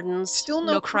from gardens. Still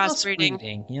no crossbreeding.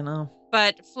 crossbreeding, you know.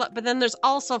 But then there's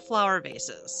also flower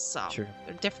vases. So True.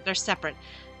 they're separate.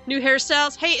 New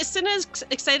hairstyles. Hey, is Cinna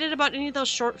excited about any of those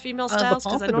short female styles? The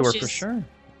Because I know pompadour she's for sure.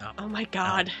 No, Oh my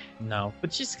god. no.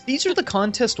 But She's these are the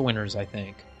contest winners, I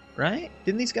think. Right?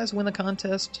 Didn't these guys win the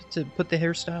contest to put the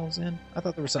hairstyles in? I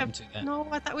thought there was something to that. No,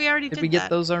 I thought we already did Did we get that.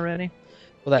 those already?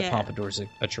 Well, that Yeah. pompadour's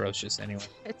atrocious anyway.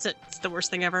 It's the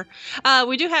worst thing ever.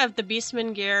 We do have the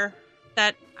Beastman gear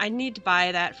that I need to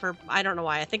buy that for. I don't know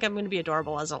why. I think I'm going to be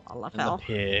adorable as a And the Lafel.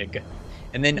 pig.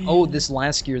 And then, Yeah. this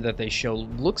last gear that they show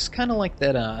looks kind of like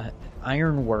that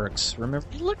Ironworks. Remember?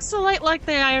 It looks a lot like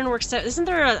the Ironworks set. Isn't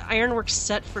there an Ironworks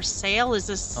set for sale? Is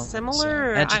this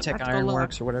similar? Or I Agitech have to go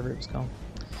Ironworks or whatever it was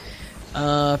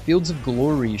called. Fields of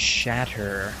Glory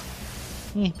Shatter.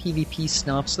 PvP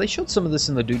stuff. So they showed some of this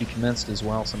in the Duty Commenced as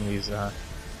well. Some of these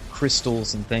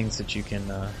crystals and things that you can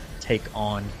take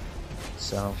on.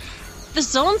 So The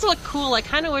zones look cool. I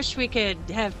kind of wish we could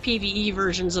have PvE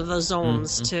versions of those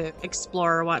zones to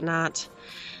explore or whatnot.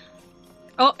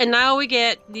 Oh, and now we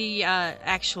get the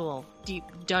actual deep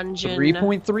dungeon.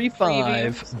 3.35,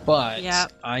 preview. but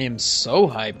Yep. I am so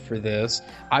hyped for this.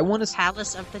 I want to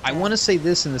Palace of the Dead. I want to say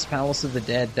this in this Palace of the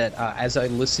Dead that as I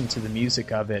listened to the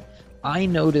music of it, I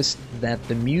noticed that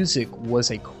the music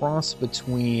was a cross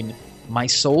between My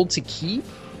Soul to Keep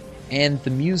and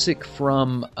the music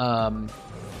from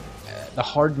the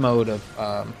hard mode of,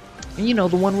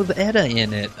 the one with Edda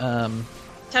in it.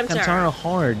 Kantara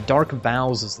Hard. Dark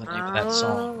Vows is the name of that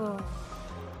song.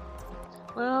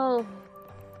 Well,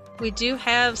 we do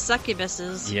have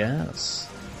succubuses. Yes.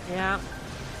 Yeah.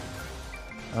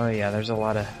 Oh yeah, there's a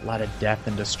lot of death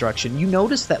and destruction. You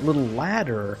notice that little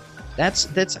ladder? That's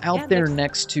out there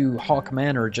next to Hawk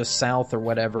Manor, just south or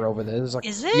whatever over there. There's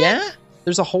Is it? Yeah.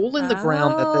 There's a hole in the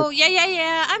ground. Oh,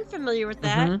 yeah. I'm familiar with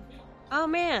that. Mhm. Oh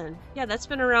man, yeah, that's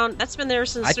been around. That's been there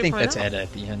since. I think that's 2.0. Edda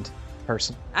at the end.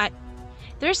 Person.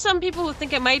 There's some people who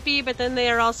think it might be, but then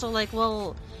they are also like,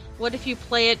 well, what if you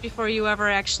play it before you ever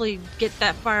actually get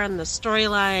that far in the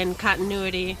storyline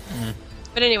continuity? Mm.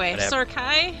 But anyway, Whatever.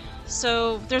 Sorkai.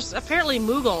 So there's apparently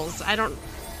Moogles.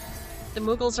 The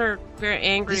Moogles are very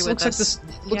angry This with looks like us. this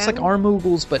looks Yeah. like our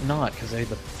Moogles, but not because they're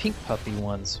the pink puffy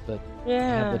ones, but they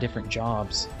have Yeah. the different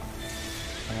jobs.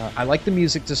 I like the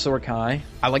music to Sorkai.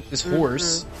 I like this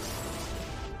horse.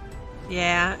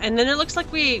 Yeah, and then it looks like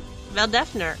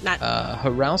Veldefner, not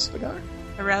Hraustvigr?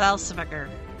 Relsvager.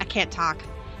 I can't talk.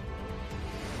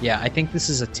 Yeah, I think this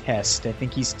is a test. I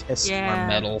think he's testing our Yeah.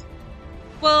 metal.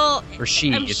 Well, Or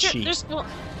she. I'm It's sure she. there's no,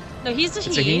 he's a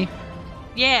It's a he?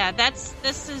 Yeah, this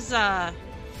is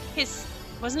his,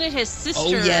 wasn't it his sister? Oh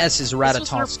yes, his This was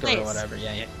her Ratatoska or place. whatever.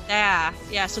 Yeah.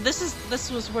 Yeah. So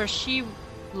this was where she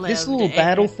lived. This little and-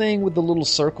 battle thing with the little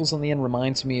circles on the end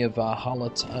reminds me of not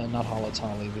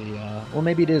Holotali. Well,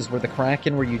 maybe it is where the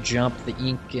Kraken, where you jump, the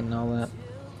ink and all that.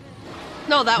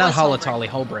 No, that Not was Holotali,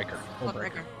 Hullbreaker.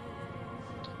 Hullbreaker.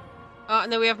 And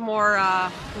then we have more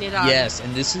Nidhogg. Yes,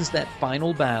 and this is that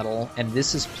final battle, and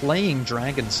this is playing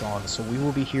Dragon Song, so we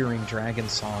will be hearing Dragon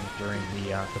Song during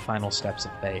the final steps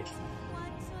of faith.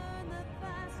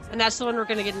 And that's the one we're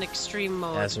going to get in extreme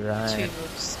mode. That's right. Too,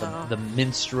 so. The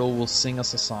minstrel will sing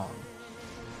us a song.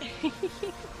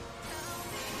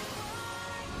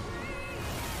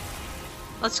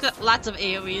 Let's get lots of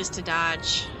AoEs to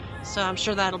dodge. So I'm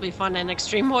sure that'll be fun in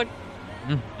extreme mode.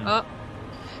 Mhm.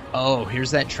 Oh,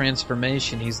 here's that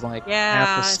transformation. He's like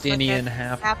half it's like Estinian, a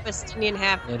half half Estinian,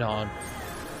 half. Nidhogg.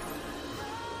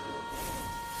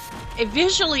 It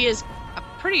visually is a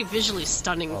pretty visually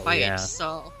stunning fight. yeah.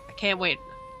 So I can't wait.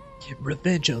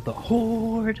 Revenge of the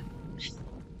Horde.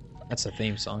 That's the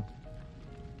theme song.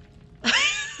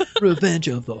 Revenge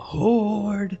of the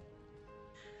Horde.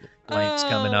 Flames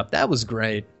coming up. That was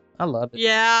great. I love it.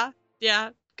 Yeah,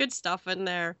 good stuff in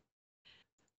there.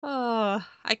 Oh,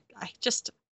 I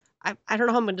don't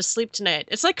know how I'm going to sleep tonight.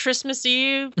 It's like Christmas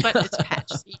Eve, but it's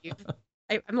Patch Eve.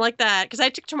 I'm like that because I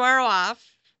took tomorrow off,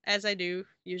 as I do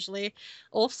usually.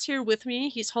 Ulf's here with me.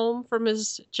 He's home from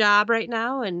his job right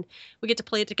now, and we get to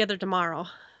play it together tomorrow.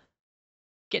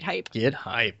 Get hype. Get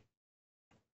hype.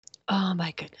 Oh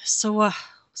my goodness.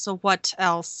 So what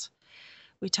else?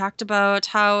 We talked about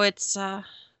how it's a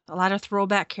lot of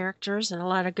throwback characters and a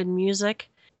lot of good music.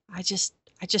 I just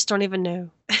don't even know.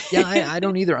 Yeah, I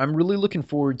don't either. I'm really looking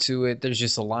forward to it. There's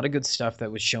just a lot of good stuff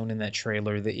that was shown in that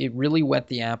trailer. That it really whet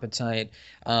the appetite.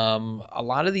 A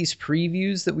lot of these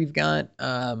previews that we've got,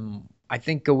 I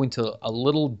think, go into a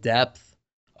little depth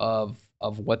of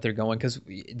what they're going, because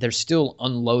they're still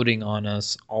unloading on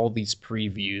us all these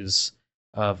previews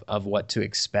of what to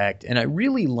expect. And I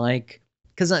really like,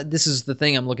 because this is the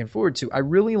thing I'm looking forward to. I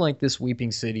really like this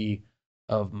Weeping City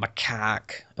of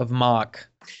Mach.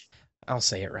 I'll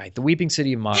say it right. The Weeping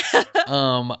City of Mog.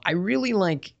 I really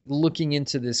like looking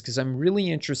into this because I'm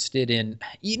really interested in.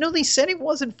 They said it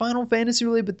wasn't Final Fantasy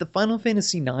related, but the Final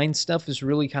Fantasy IX stuff is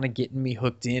really kind of getting me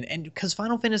hooked in. And because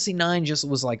Final Fantasy IX just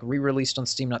was like re-released on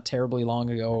Steam not terribly long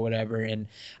ago or whatever, and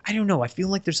I don't know. I feel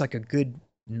like there's like a good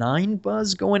 9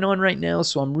 buzz going on right now,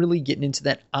 so I'm really getting into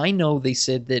that. I know they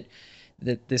said that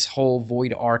this whole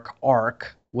Void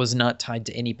arc was not tied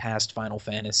to any past Final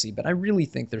Fantasy, but I really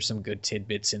think there's some good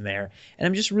tidbits in there, and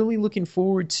I'm just really looking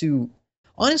forward to,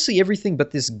 honestly, everything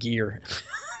but this gear.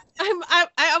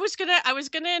 I was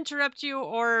gonna interrupt you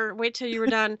or wait till you were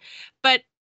done, but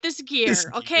this gear,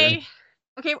 okay?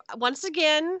 Okay, once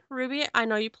again, Ruby, I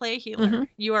know you play a healer. Mhm.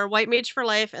 You are white mage for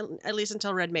life, at least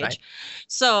until red mage. Right.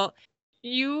 So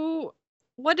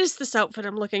what is this outfit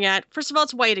I'm looking at? First of all,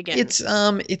 it's white again. It's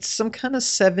some kind of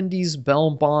 70s bell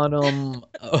bottom.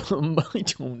 I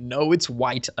don't know. It's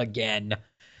white again.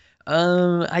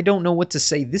 I don't know what to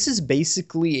say. This is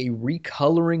basically a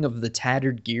recoloring of the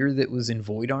tattered gear that was in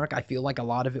Void Arc. I feel like a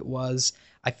lot of it was.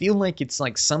 I feel like it's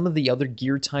like some of the other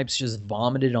gear types just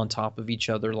vomited on top of each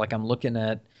other. Like I'm looking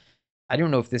at, I don't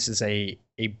know if this is a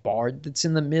bard that's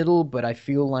in the middle, but I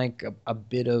feel like a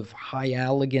bit of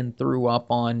Hyaligan threw up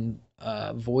on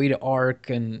Void Arc,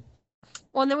 and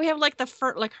well, and then we have like the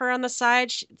fur, like her on the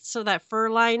side, so that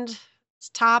fur-lined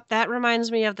top, that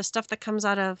reminds me of the stuff that comes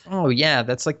out of. Oh yeah,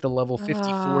 that's like the level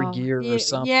 54 gear or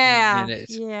something. Yeah,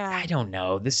 yeah. I don't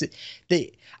know.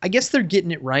 I guess they're getting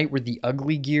it right where the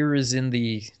ugly gear is in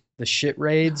the shit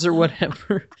raids or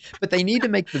whatever. But they need to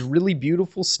make the really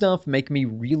beautiful stuff make me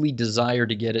really desire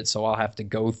to get it, so I'll have to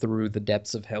go through the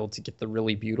depths of hell to get the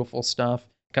really beautiful stuff.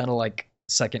 Kind of like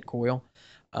Second Coil.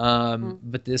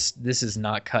 But this is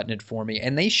not cutting it for me.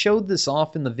 And they showed this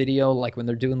off in the video, like when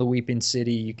they're doing the Weeping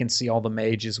City, you can see all the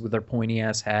mages with their pointy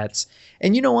ass hats.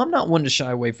 And I'm not one to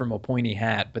shy away from a pointy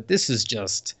hat, but this is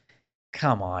just,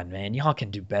 come on, man, y'all can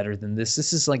do better than this.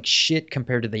 This is like shit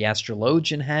compared to the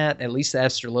Astrologian hat. At least the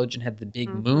Astrologian had the big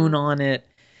moon on it,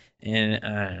 and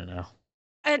I don't know.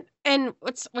 And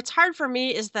what's hard for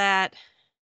me is that,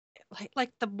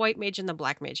 like the white mage and the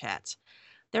black mage hats.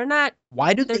 They're not.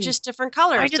 They're just different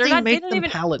colors. Why do they make them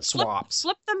palette swaps?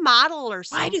 Flip the model or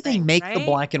something. Why do they make the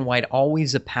black and white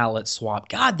always a palette swap?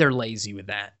 God, they're lazy with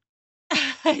that.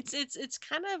 It's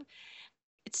kind of,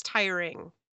 it's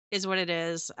tiring, is what it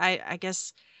is. I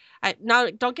guess. Now,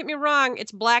 don't get me wrong.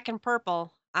 It's black and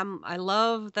purple. I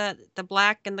love the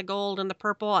black and the gold and the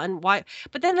purple and white,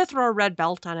 but then they throw a red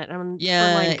belt on it and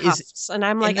cuffs, and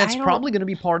I'm like, that's probably going to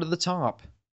be part of the top.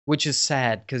 Which is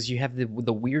sad because you have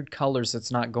the weird colors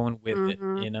that's not going with it,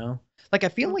 Like I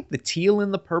feel like the teal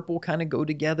and the purple kind of go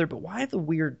together, but why the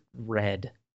weird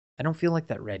red? I don't feel like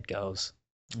that red goes.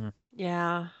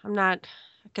 Yeah, I'm not,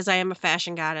 because I am a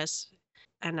fashion goddess,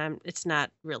 and it's not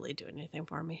really doing anything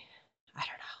for me. I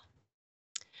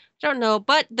don't know,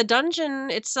 but the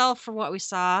dungeon itself, from what we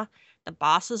saw, the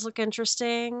bosses look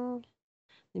interesting.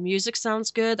 The music sounds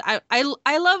good. I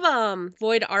love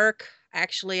Void Arc.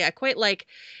 Actually, I quite like,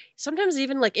 sometimes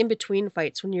even like in between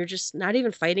fights when you're just not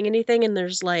even fighting anything and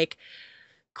there's like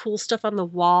cool stuff on the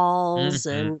walls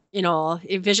and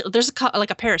there's like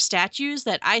a pair of statues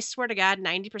that I swear to God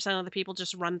 90% of the people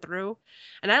just run through,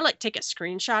 and I like take a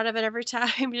screenshot of it every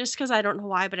time just because I don't know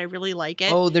why, but I really like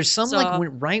it. Oh, there's some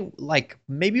like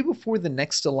maybe before the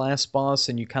next to last boss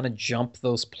and you kind of jump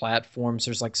those platforms,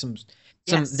 there's like some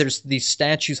there's these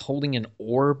statues holding an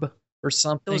orb or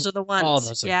something. Those are the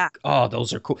ones.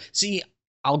 Those are cool. See,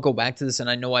 I'll go back to this, and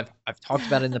I know I've talked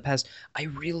about it in the past. I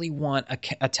really want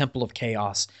a Temple of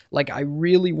Chaos. Like, I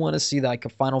really want to see like a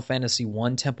Final Fantasy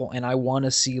 1 temple, and I want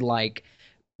to see like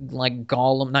not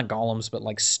golems, but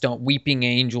like weeping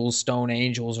angels, stone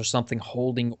angels, or something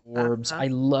holding orbs. I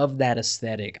love that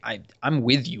aesthetic. I'm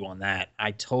with you on that.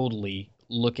 I totally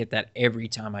look at that every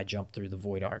time I jump through the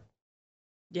Void Arc.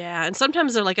 Yeah, and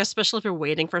sometimes they're like, especially if you're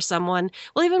waiting for someone.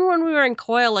 Well, even when we were in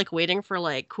Coil, like waiting for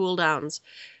like cooldowns,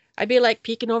 I'd be like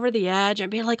peeking over the edge. I'd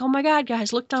be like, "Oh my God,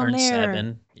 guys, look down there!"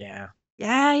 Turn 7,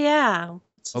 yeah.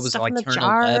 What was it, like turn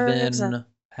 11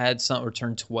 had some, or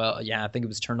turn 12? Yeah, I think it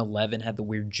was turn 11 had the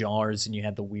weird jars, and you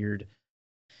had the weird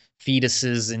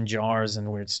fetuses in jars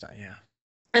and weird stuff.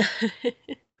 Yeah.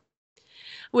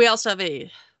 We also have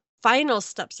a final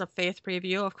Steps of Faith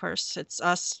preview. Of course, it's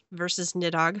us versus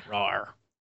Nidhogg. Rawr.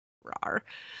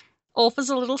 Ulf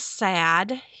is a little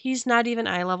sad. He's not even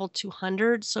eye level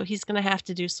 200, so he's going to have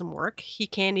to do some work. He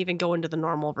can't even go into the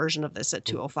normal version of this at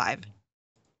 205.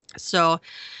 So,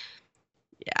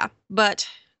 yeah. But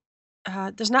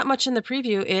there's not much in the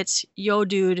preview. It's, yo,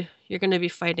 dude, you're going to be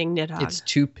fighting Nidhogg. It's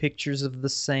 2 pictures of the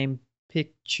same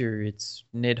picture. It's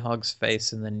Nidhogg's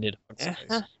face and then Nidhogg's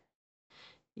face.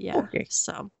 Yeah. Okay.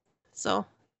 So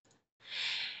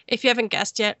if you haven't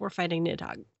guessed yet, we're fighting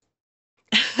Nidhogg.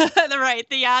 Right.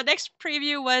 The next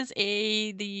preview was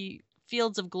the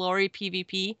Fields of Glory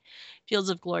PvP, Fields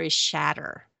of Glory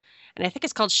Shatter. And I think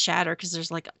it's called Shatter because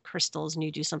there's like crystals and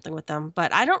you do something with them.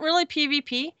 But I don't really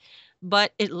PvP,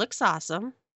 but it looks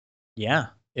awesome. Yeah,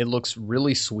 it looks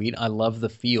really sweet. I love the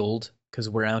field because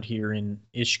we're out here in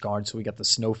Ishgard, so we got the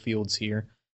snow fields here.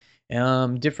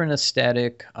 Different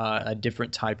aesthetic, a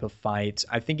different type of fight.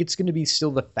 I think it's going to be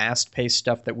still the fast-paced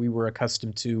stuff that we were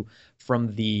accustomed to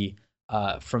from the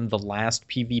last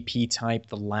PvP type,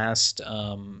 the last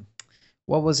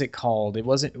what was it called? It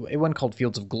wasn't called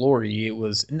Fields of Glory. It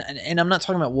was, and I'm not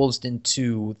talking about Wolves Den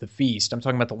 2, The Feast. I'm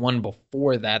talking about the one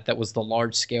before that. That was the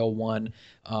large scale one,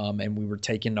 and we were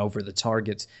taking over the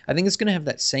targets. I think it's going to have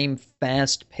that same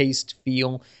fast paced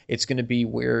feel. It's going to be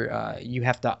where you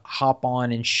have to hop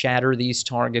on and shatter these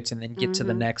targets, and then get to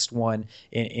the next one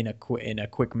in a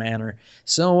quick manner.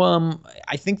 So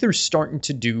I think they're starting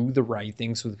to do the right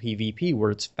things with PvP,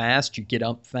 where it's fast. You get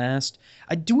up fast.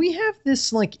 Do we have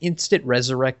this like instant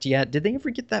resurrect yet? Did they ever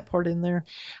get that part in there?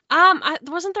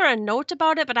 Wasn't there a note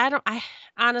about it? But I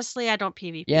honestly, I don't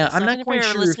Yeah, PvP. So I'm if not any of quite your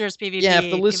sure listeners yeah, if the PvP,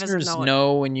 give us a listeners note.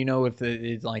 know, and you know if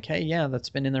it's like, hey, yeah, that's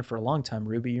been in there for a long time,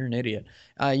 Ruby, you're an idiot.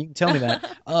 You can tell me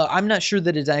that. I'm not sure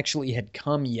that it actually had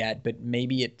come yet, but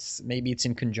maybe it's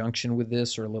in conjunction with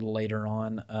this or a little later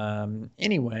on.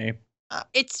 Anyway,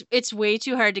 It's way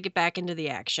too hard to get back into the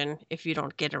action if you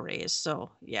don't get a raise.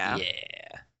 So yeah.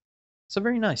 yeah. So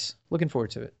very nice. Looking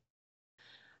forward to it.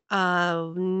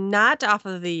 Not off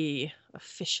of the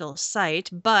official site,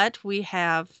 but we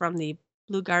have from the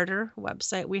Blue Garter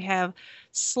website, we have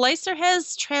Slicer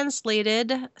has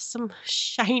translated some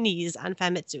shinies on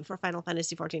Famitsu for Final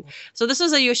Fantasy XIV. So this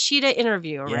was a Yoshida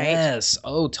interview, right? Yes.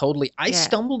 Oh, totally. I Yeah.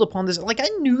 stumbled upon this. Like, I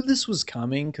knew this was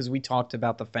coming because we talked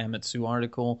about the Famitsu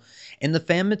article. And the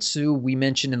Famitsu we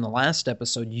mentioned in the last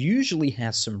episode usually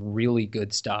has some really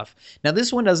good stuff. Now,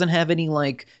 this one doesn't have any,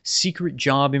 like, secret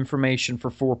job information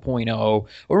for 4.0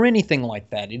 or anything like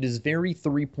that. It is very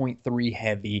 3.3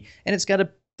 heavy, and it's got a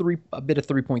bit of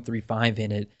 3.35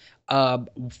 in it.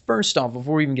 First off,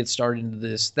 before we even get started into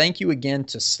this, thank you again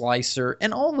to Slicer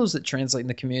and all those that translate in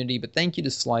the community, but thank you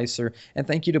to Slicer and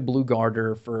thank you to Blue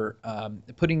Garter for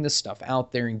putting this stuff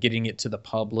out there and getting it to the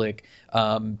public.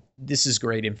 This is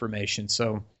great information.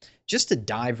 So just to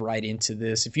dive right into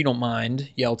this, if you don't mind,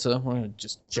 Yelta, we're going to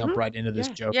just jump right into this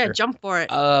Joker. Yeah, jump for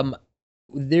it.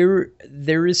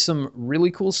 There is some really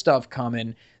cool stuff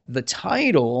coming. The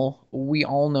title we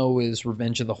all know is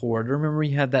Revenge of the Horde. Remember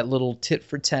you had that little tit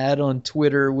for tat on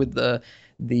Twitter with the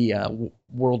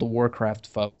World of Warcraft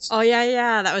folks. Oh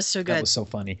yeah, that was so good. That was so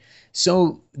funny.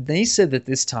 So they said that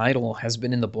this title has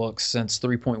been in the books since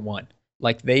 3.1.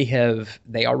 Like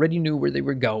they already knew where they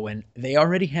were going. They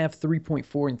already have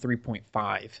 3.4 and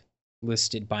 3.5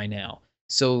 listed by now.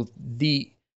 So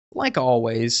like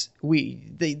always,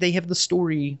 they have the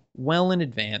story well in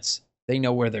advance. They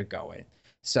know where they're going.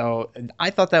 So I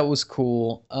thought that was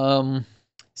cool.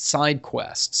 Side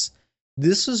quests.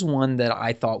 This is one that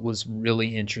I thought was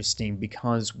really interesting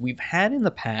because we've had in the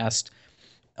past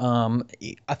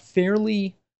a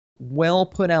fairly well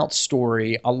put out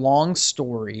story, a long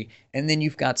story, and then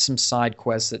you've got some side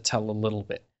quests that tell a little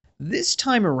bit. This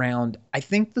time around, I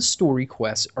think the story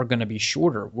quests are going to be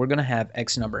shorter. We're going to have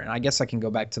X number, and I guess I can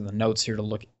go back to the notes here to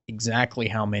look exactly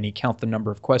how many, count the number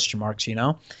of question marks,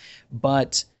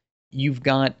 but you've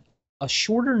got a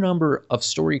shorter number of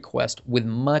story quests with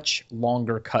much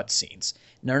longer cutscenes.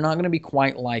 They're not going to be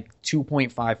quite like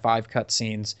 2.55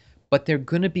 cutscenes, but they're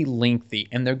going to be lengthy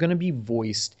and they're going to be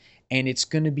voiced, and it's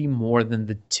going to be more than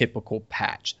the typical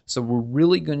patch. So we're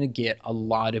really going to get a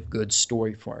lot of good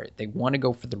story for it. They want to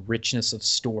go for the richness of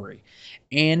story,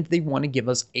 and they want to give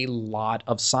us a lot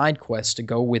of side quests to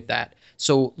go with that.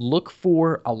 So look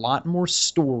for a lot more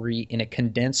story in a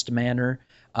condensed manner,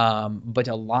 but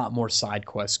a lot more side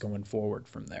quests going forward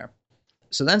from there.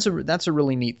 So that's a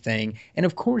really neat thing. And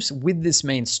of course, with this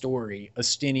main story,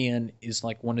 Estinian is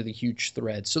like one of the huge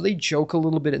threads. So they joke a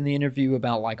little bit in the interview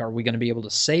about like, are we going to be able to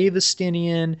save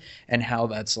Estinian, and how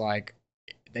that's like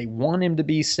they want him to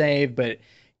be saved, but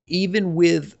even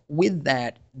with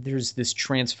that, there's this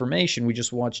transformation. We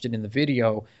just watched it in the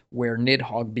video where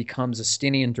Nidhogg becomes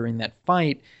Estinian during that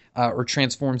fight, or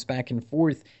transforms back and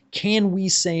forth. Can we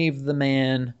save the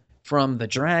man from the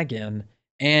dragon?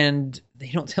 And they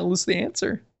don't tell us the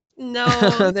answer.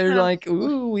 No. They're like,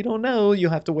 ooh, we don't know. You'll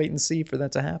have to wait and see for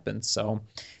that to happen. So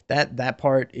that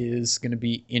part is going to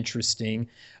be interesting.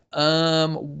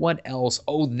 What else?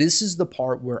 Oh, this is the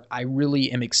part where I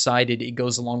really am excited. It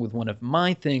goes along with one of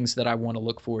my things that I want to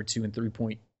look forward to in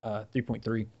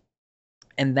 3.3,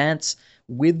 and that's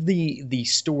with the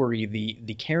story,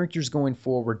 the characters going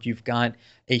forward. You've got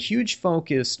a huge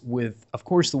focus with, of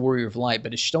course, the Warrior of Light,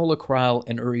 but Ishtola Krile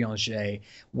and Urianger,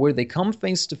 where they come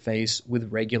face to face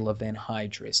with Regula Van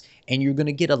Hydras, and you're going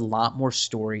to get a lot more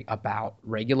story about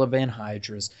Regula Van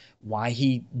Hydras, why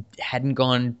he hadn't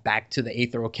gone back to the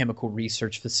Aetherochemical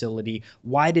Research Facility,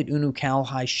 why did Unu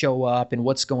Kalhai show up, and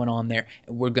what's going on there.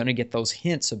 And we're going to get those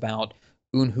hints about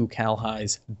Unu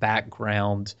Kalhai's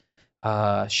background.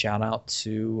 Shout out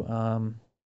to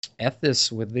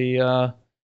Ethis with the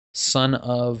son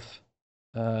of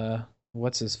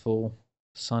what's his full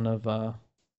son of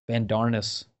Van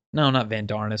Darnus. No, not Van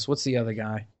Darnus. What's the other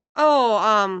guy?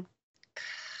 Oh,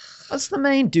 what's the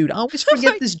main dude? I always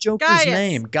forget this Joker's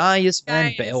name. Gaius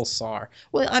Van Gaius. Baelsar.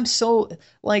 Well, I'm so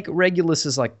like Regulus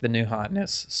is like the new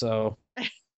hotness. So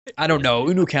I don't know.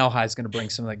 Unu Kalhai is going to bring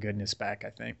some of that goodness back,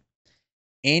 I think.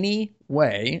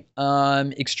 Anyway,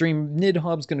 Extreme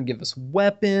Nidhog's going to give us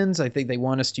weapons. I think they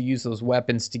want us to use those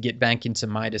weapons to get back into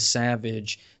Midas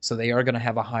Savage, so they are going to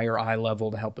have a higher eye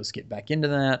level to help us get back into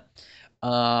that.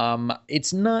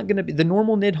 It's not going to be, the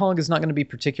normal Nidhogg is not going to be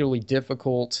particularly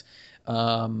difficult.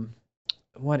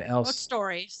 What else? What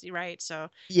stories, right? So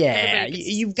yeah,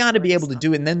 you've got to be able to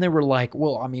do it. And then they were like,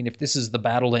 well, I mean, if this is the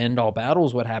battle to end all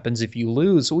battles, what happens if you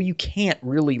lose? Well, you can't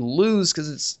really lose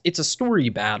because it's a story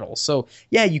battle. So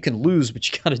yeah, you can lose, but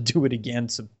you got to do it again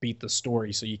to beat the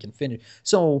story so you can finish.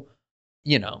 So,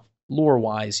 you know, lore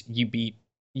wise, you beat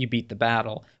the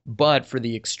battle. But for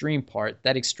the extreme part,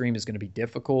 that extreme is going to be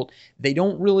difficult. They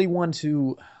don't really want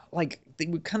to, like, they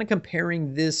were kind of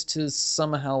comparing this to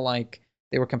somehow like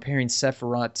they were comparing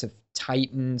Sephiroth to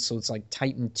Titan, so it's like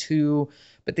Titan 2,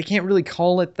 but they can't really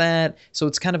call it that, so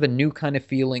it's kind of a new kind of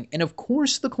feeling. And of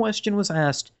course the question was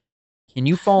asked, can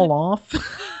you fall off?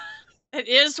 It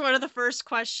is one of the first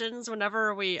questions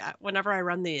whenever I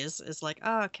run these, is like,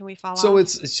 oh, can we fall so off?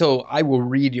 So I will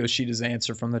read Yoshida's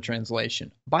answer from the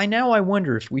translation. By now I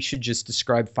wonder if we should just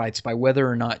describe fights by whether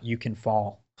or not you can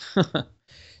fall.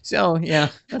 So yeah,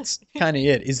 that's kind of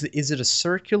it. Is it a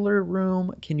circular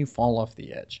room? Can you fall off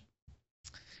the edge?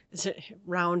 Is it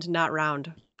round, not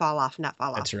round? Fall off, not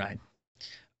fall off. That's right.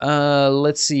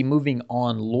 Let's see. Moving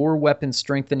on. Lore weapon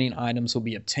strengthening items will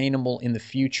be obtainable in the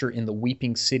future in the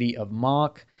Weeping City of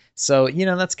Mhach. So, you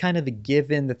know, that's kind of the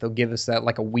given that they'll give us that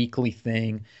like a weekly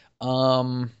thing.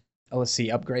 Let's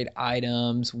see. Upgrade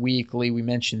items weekly. We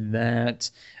mentioned that.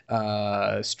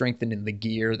 Strengthening the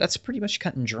gear. That's pretty much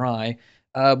cut and dry.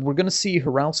 We're going to see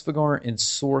Hraesvelgr and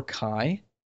Sorkai.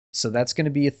 So that's going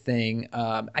to be a thing.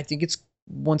 I think it's,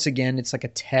 once again, it's like a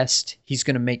test. He's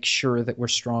going to make sure that we're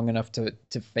strong enough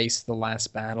to face the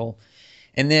last battle.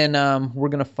 And then we're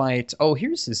going to fight, oh,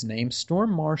 here's his name,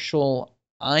 Storm Marshal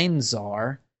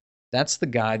Einzar. That's the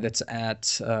guy that's at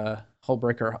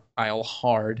Hullbreaker Isle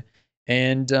Hard.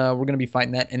 And we're going to be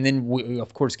fighting that. And then we,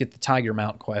 of course, get the Tiger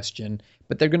Mount question.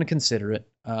 But they're going to consider it.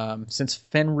 Since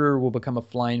Fenrir will become a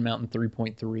flying mount in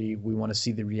 3.3, we want to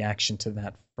see the reaction to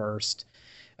that first.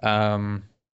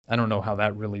 I don't know how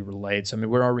that really relates. I mean,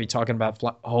 we're already talking about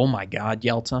oh my God,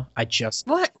 Yelta! I just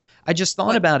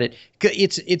thought about it.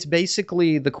 It's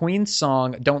basically the Queen's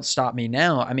song "Don't Stop Me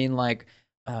Now." I mean, like,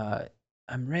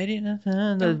 I'm ready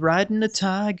to riding a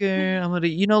tiger. I'm gonna,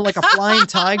 you know, like a flying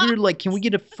tiger. Like, can we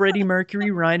get a Freddie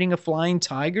Mercury riding a flying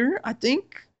tiger? I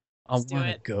think I want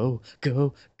to go,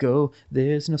 go, go.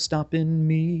 There's no stopping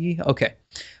me. Okay,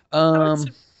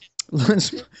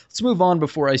 let's move on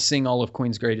before I sing all of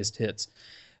Queen's greatest hits.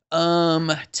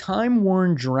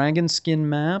 Time-worn dragon skin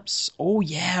maps. Oh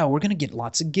yeah, we're gonna get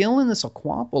lots of Gil in this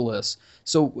Aquapolis.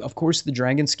 So of course the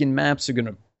dragon skin maps are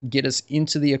gonna get us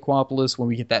into the Aquapolis when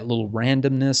we get that little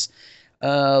randomness.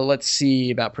 Let's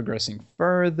see about progressing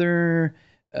further.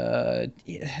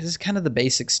 This is kind of the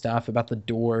basic stuff about the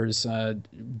doors,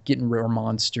 getting rare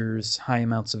monsters, high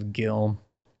amounts of Gil.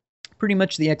 Pretty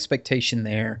much the expectation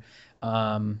there.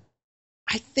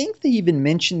 I think they even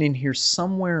mentioned in here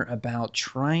somewhere about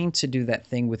trying to do that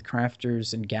thing with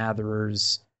crafters and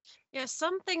gatherers. Yeah,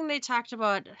 something they talked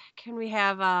about. Can we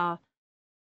have a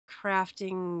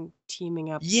crafting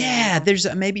teaming up? Yeah, there's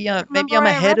maybe I'm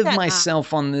ahead of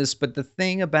myself on this, but the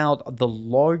thing about the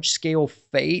large scale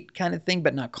fate kind of thing,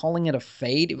 but not calling it a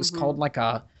fate, it was called like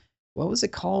a, what was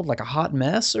it called? Like a hot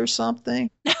mess or something?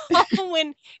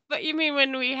 But you mean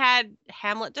when we had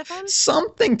Hamlet defense?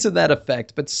 Something to that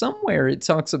effect, but somewhere it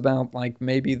talks about like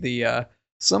maybe the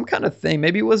some kind of thing.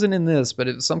 Maybe it wasn't in this, but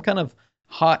it was some kind of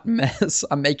hot mess.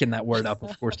 I'm making that word up,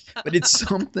 of course, but it's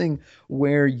something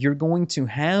where you're going to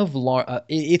have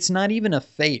it's not even a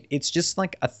fate. It's just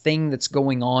like a thing that's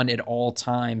going on at all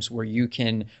times where you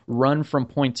can run from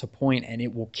point to point and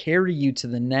it will carry you to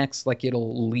the next, like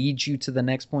it'll lead you to the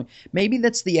next point. Maybe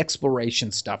that's the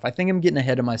exploration stuff. I think I'm getting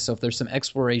ahead of myself. There's some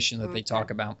exploration that they talk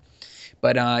about.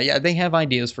 But yeah, they have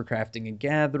ideas for crafting and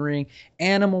gathering,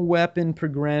 animal weapon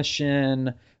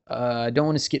progression. I don't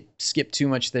want to skip too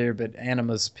much there, but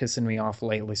Anima's pissing me off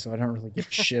lately, so I don't really give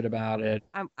a shit about it.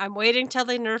 I'm waiting till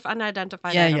they nerf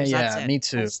unidentified Yeah, items. yeah, That's yeah. it. Me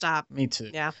too. Stop. Me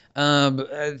too. Yeah.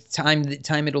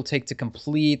 Time it'll take to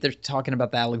complete. They're talking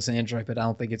about the Alexandrite, but I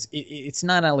don't think it's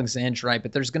not Alexandrite.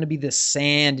 But there's going to be this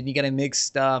sand, and you got to mix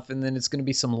stuff, and then it's going to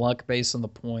be some luck based on the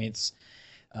points.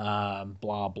 Blah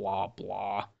blah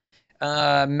blah.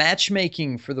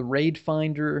 Matchmaking for the Raid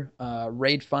Finder.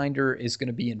 Raid Finder is going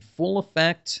to be in full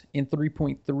effect in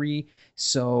 3.3.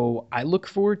 So I look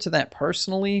forward to that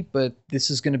personally, but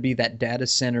this is going to be that data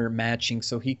center matching.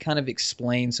 So he kind of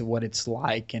explains what it's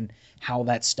like and how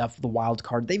that stuff, the wild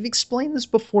card. They've explained this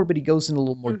before, but he goes into a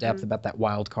little more depth about that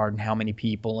wild card and how many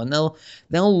people. And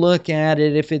they'll look at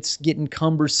it if it's getting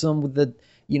cumbersome with the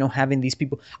having these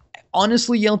people.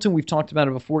 Honestly, Yelton, we've talked about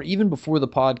it before. Even before the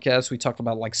podcast, we talked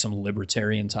about like some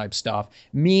libertarian type stuff,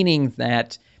 meaning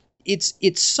that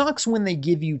it sucks when they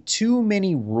give you too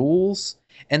many rules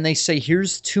and they say,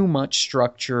 here's too much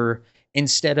structure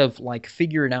instead of like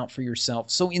figure it out for yourself.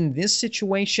 So in this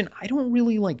situation, I don't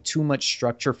really like too much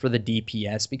structure for the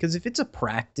DPS because if it's a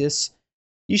practice,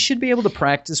 you should be able to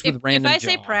practice with random jobs. If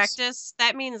I say practice,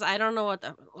 that means I don't know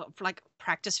what like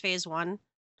practice phase 1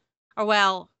 or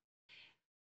well,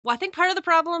 I think part of the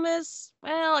problem is,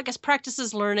 I guess practice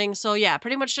is learning. So yeah,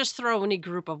 pretty much just throw any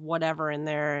group of whatever in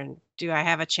there and do I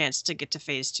have a chance to get to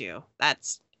phase 2?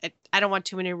 That's it. I don't want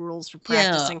too many rules for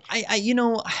practicing. Yeah,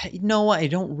 no, I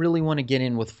don't really want to get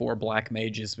in with 4 black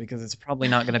mages because it's probably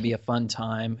not going to be a fun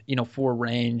time, 4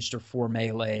 ranged or 4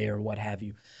 melee or what have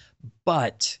you.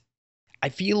 But I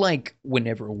feel like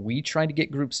whenever we try to get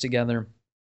groups together,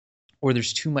 or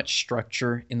there's too much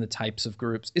structure in the types of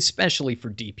groups, especially for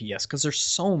DPS, because there's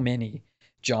so many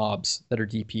jobs that are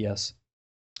DPS.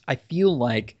 I feel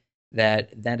like that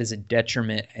is a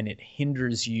detriment and it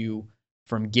hinders you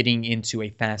from getting into a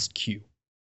fast queue.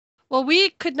 Well, we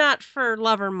could not for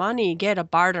love or money get a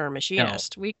bard or a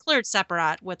machinist. No. We cleared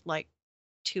Separat with like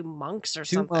 2 monks or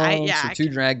something. 2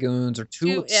 dragoons or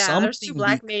 2 something. There's 2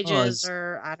 black mages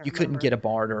or I don't know. Couldn't get a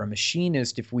bard or a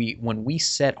machinist when we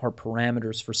set our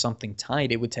parameters for something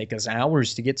tight, it would take us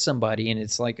hours to get somebody, and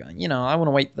it's like, I want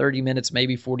to wait 30 minutes,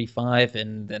 maybe 45,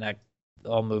 and then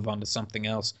I'll move on to something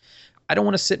else. I don't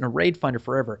want to sit in a raid finder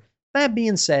forever. That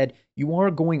being said, you are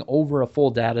going over a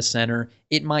full data center.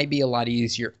 It might be a lot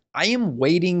easier. I am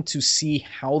waiting to see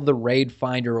how the Raid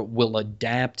Finder will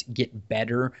adapt, get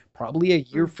better. Probably a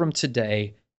year from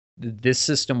today, this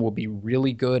system will be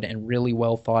really good and really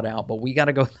well thought out. But we got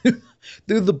to go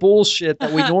through the bullshit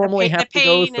that we normally have to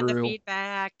go through. And the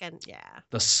feedback and yeah.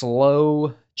 The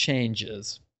slow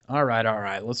changes. All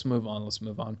right. Let's move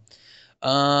on.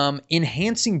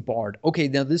 Enhancing Bard. Okay,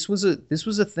 now this was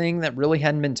a thing that really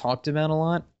hadn't been talked about a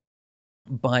lot.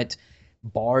 But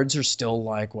bards are still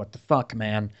like, what the fuck,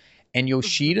 man? And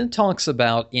Yoshida talks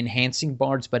about enhancing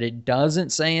bards, but it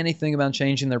doesn't say anything about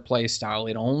changing their playstyle.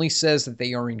 It only says that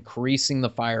they are increasing the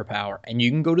firepower. And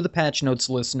you can go to the patch notes,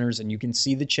 listeners, and you can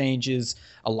see the changes.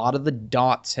 A lot of the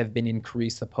dots have been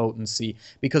increased, the potency,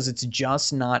 because it's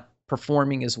just not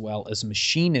performing as well as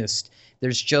Machinist.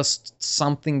 There's just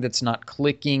something that's not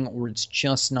clicking, or it's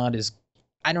just not as,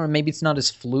 I don't know, maybe it's not as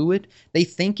fluid. They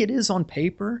think it is on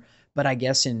paper, but I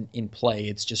guess in play,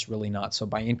 it's just really not. So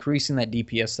by increasing that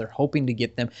DPS, they're hoping to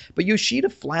get them. But Yoshida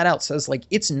flat out says, like,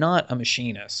 it's not a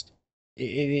machinist.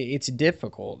 It's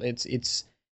difficult. It's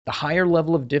the higher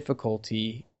level of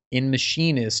difficulty in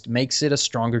machinist makes it a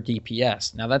stronger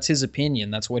DPS. Now, that's his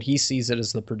opinion. That's what he sees it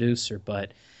as the producer.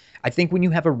 But I think when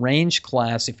you have a range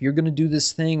class, if you're going to do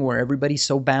this thing where everybody's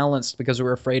so balanced because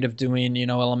we're afraid of doing,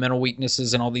 elemental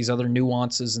weaknesses and all these other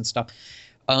nuances and stuff,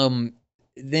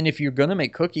 then if you're going to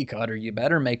make cookie cutter, you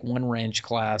better make one range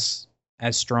class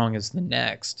as strong as the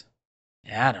next.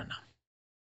 I don't know.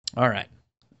 All right.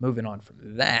 Moving on from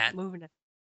that.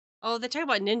 Oh, they talk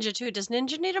about Ninja too. Does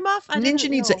Ninja need a buff? Ninja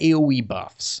needs AoE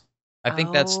buffs. I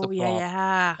think that's the problem.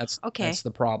 Yeah. That's the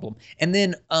problem. And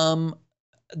then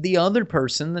the other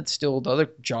person the other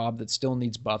job that still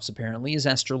needs buffs apparently is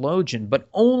Astrologian, but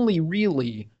only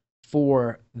really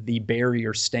for the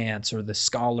barrier stance or the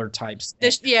scholar type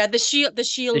stance. The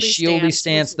shieldy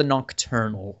stance, the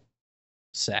nocturnal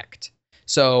sect.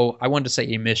 So I wanted to say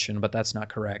emission, but that's not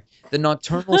correct. The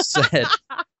nocturnal set,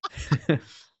 Oh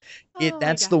my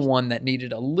that's the gosh. one that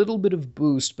needed a little bit of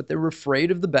boost, but they were afraid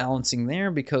of the balancing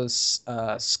there because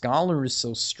Scholar is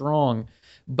so strong.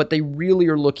 But they really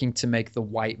are looking to make the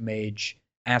White Mage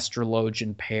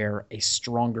Astrologian pair a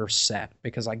stronger set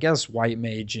because I guess White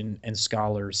Mage and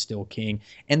Scholar is still king,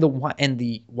 and the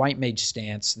White Mage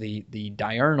stance, the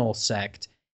Diurnal sect,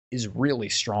 is really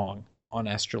strong on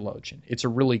Astrologian. It's a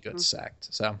really good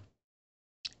sect. So,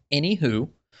 anywho,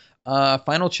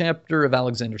 final chapter of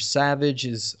Alexander Savage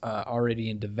is already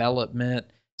in development,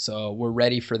 so we're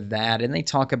ready for that. And they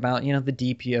talk about, the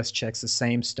DPS checks, the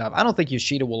same stuff. I don't think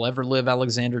Yoshida will ever live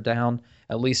Alexander down,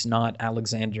 at least not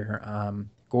Alexander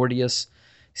Gordius.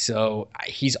 So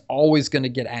he's always going to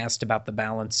get asked about the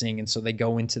balancing, and so they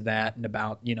go into that and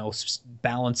about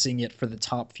balancing it for the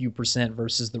top few percent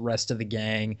versus the rest of the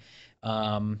gang,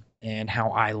 and how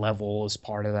eye level is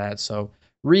part of that. So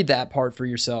read that part for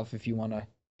yourself if you want to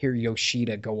hear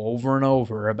Yoshida go over and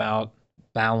over about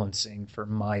balancing for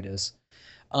Midas.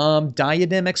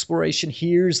 Diadem exploration.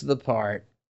 Here's the part.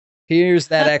 Here's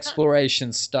that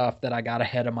exploration stuff that I got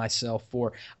ahead of myself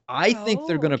for. I think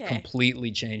they're going to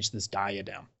completely change this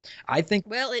diadem. I think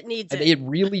it needs it. It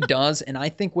really does, and I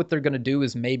think what they're going to do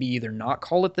is maybe either not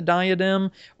call it the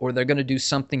diadem, or they're going to do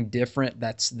something different.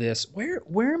 That's this.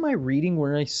 Where am I reading?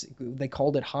 They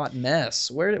called it hot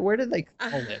mess. Where did they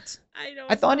call it?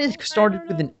 I thought it started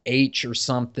with an H or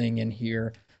something in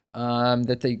here.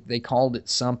 That they called it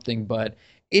something, but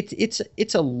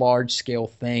it's a large scale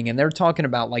thing, and they're talking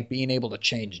about like being able to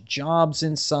change jobs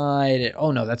inside.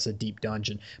 Oh no, that's a deep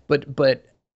dungeon. But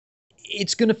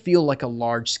it's gonna feel like a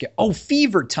large scale. Oh,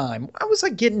 fever time. Where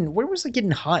was I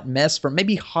getting hot mess from?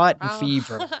 Maybe hot and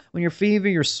fever. When you're fever,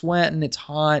 you're sweating. It's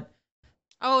hot.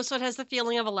 Oh, so it has the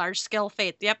feeling of a large-scale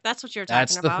fate. Yep, that's what you're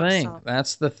talking about.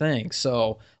 That's the thing.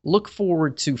 So look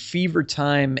forward to Fever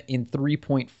Time in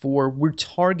 3.4. We're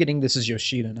targeting, this is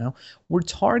Yoshida now, we're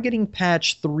targeting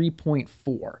patch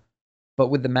 3.4. But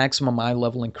with the maximum eye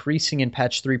level increasing in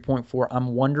patch 3.4,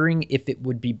 I'm wondering if it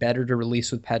would be better to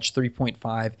release with patch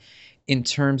 3.5 in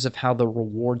terms of how the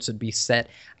rewards would be set.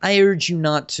 I urge you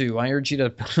not to. I urge you to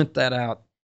put that out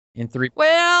in 3.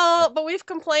 Well, but we've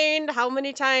complained how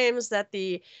many times that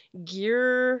the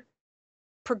gear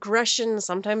progression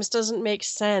sometimes doesn't make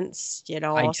sense,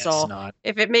 I guess so not.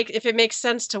 If it makes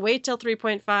sense to wait till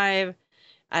 3.5,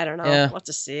 I don't know. Yeah, we'll have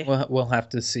to see. We'll have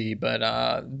to see,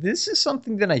 but this is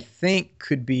something that I think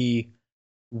could be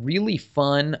really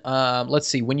fun. Let's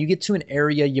see. When you get to an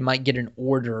area, you might get an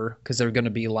order because they're going to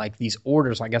be like these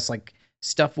orders. I guess like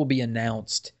stuff will be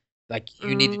announced. Like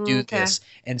you need to do this,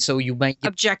 and so you might get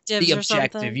objectives the or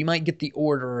objective. Something. You might get the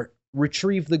order.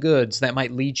 Retrieve the goods that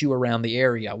might lead you around the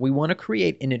area. We want to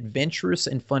create an adventurous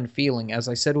and fun feeling. As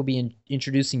I said, we'll be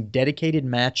introducing dedicated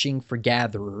matching for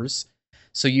gatherers,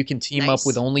 so you can team up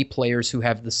with only players who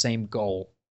have the same goal.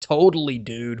 Totally,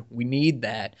 dude. We need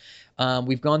that.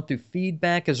 We've gone through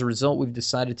feedback. As a result, we've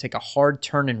decided to take a hard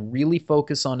turn and really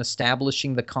focus on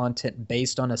establishing the content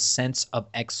based on a sense of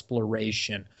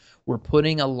exploration. We're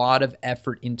putting a lot of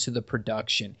effort into the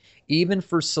production, even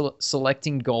for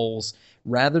selecting goals.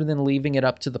 Rather than leaving it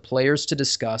up to the players to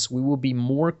discuss, we will be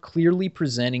more clearly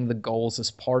presenting the goals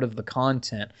as part of the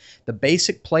content. The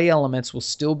basic play elements will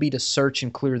still be to search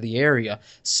and clear the area.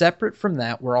 Separate from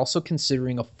that, we're also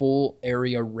considering a full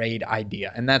area raid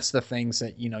idea, and that's the things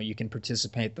that you can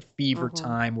participate. The fever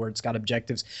time where it's got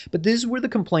objectives, but these were the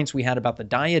complaints we had about the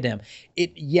diadem.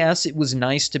 Yes, it was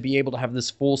nice to be able to have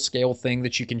this full scale thing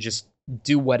that you can just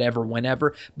do whatever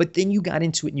whenever, but then you got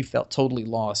into it and you felt totally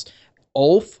lost.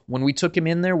 Ulf, when we took him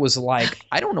in there, was like,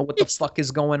 I don't know what the fuck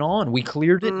is going on. We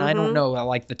cleared it, and I don't know.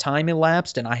 Like, the time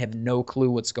elapsed, and I have no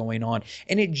clue what's going on.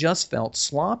 And it just felt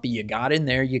sloppy. You got in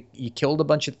there, you killed a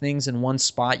bunch of things in one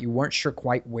spot. You weren't sure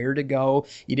quite where to go.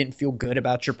 You didn't feel good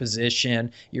about your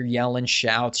position. You're yelling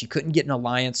shouts. You couldn't get an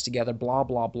alliance together, blah,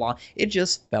 blah, blah. It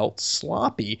just felt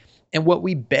sloppy. And what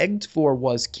we begged for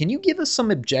was, can you give us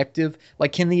some objective?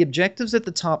 Like, can the objectives at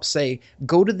the top say,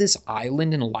 go to this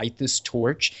island and light this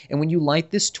torch? And when you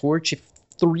light this torch, if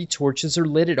 3 torches are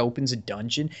lit, it opens a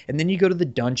dungeon. And then you go to the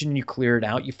dungeon and you clear it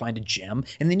out, you find a gem.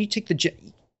 And then you take the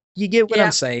gem. You get what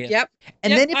I'm saying? Yep.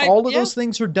 And then if all of those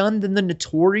things are done, then the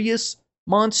notorious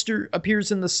monster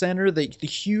appears in the center, the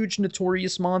huge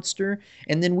notorious monster.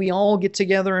 And then we all get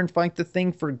together and fight the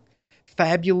thing for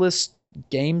fabulous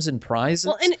games and prizes.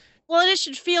 Well, and it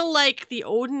should feel like the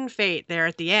Odin fate there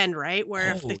at the end, right?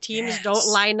 Where if the teams don't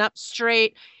line up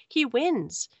straight, he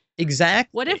wins. Exactly.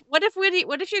 What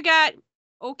if you got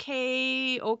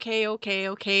okay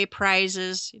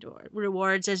prizes,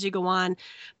 rewards as you go on,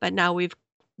 but now we've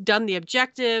done the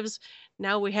objectives.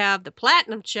 Now we have the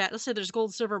platinum chest. Let's say there's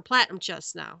gold, silver, and platinum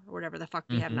chests now, or whatever the fuck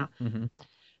we have now.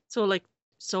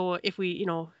 So if we,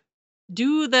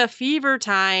 do the fever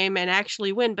time and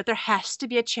actually win, but there has to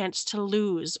be a chance to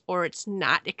lose or it's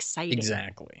not exciting.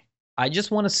 Exactly. I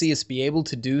just want to see us be able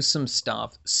to do some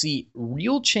stuff, see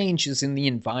real changes in the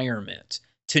environment,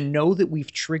 to know that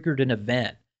we've triggered an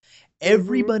event.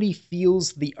 Everybody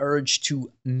feels the urge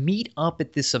to meet up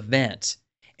at this event,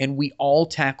 and we all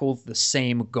tackle the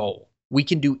same goal. We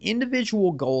can do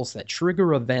individual goals that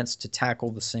trigger events to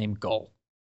tackle the same goal.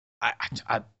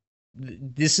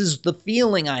 This is the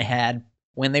feeling I had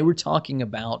when they were talking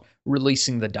about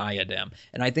releasing the diadem.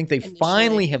 And I think they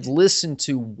finally have listened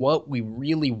to what we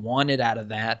really wanted out of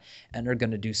that and are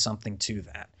going to do something to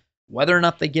that. Whether or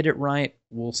not they get it right,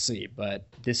 we'll see. But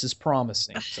this is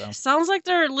promising. So sounds like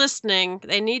they're listening.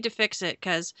 They need to fix it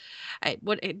because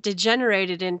what it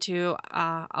degenerated into,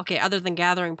 other than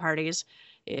gathering parties,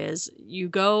 is you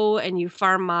go and you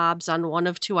farm mobs on one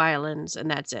of two islands, and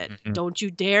that's it. Don't you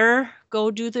dare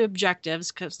go do the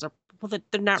objectives because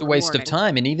they're not. It's a waste of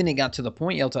time. And even it got to the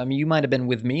point, Yelta, I mean, you might have been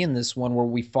with me in this one where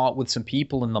we fought with some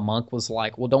people, and the monk was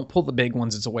like, well, don't pull the big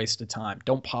ones. It's a waste of time.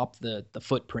 Don't pop the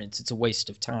footprints. It's a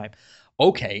waste of time.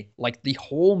 Okay, like the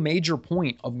whole major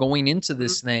point of going into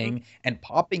this thing and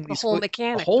popping these...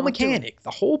 The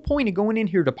whole point of going in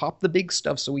here to pop the big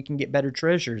stuff so we can get better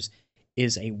treasures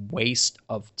is a waste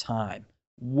of time.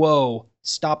 Whoa,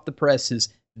 stop the presses.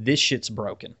 This shit's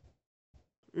broken.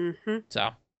 So,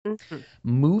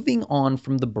 moving on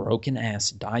from the broken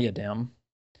ass diadem,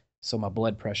 so my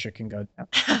blood pressure can go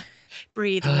down.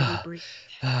 Breathe, Libby, breathe.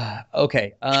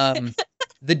 Okay,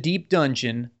 the deep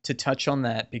dungeon, to touch on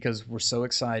that because we're so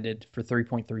excited for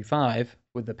 3.35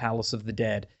 with the Palace of the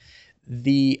Dead.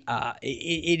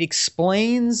 It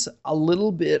explains a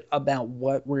little bit about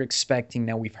what we're expecting.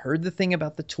 Now, we've heard the thing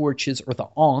about the torches or the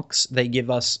Onks. They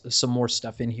give us some more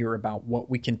stuff in here about what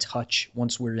we can touch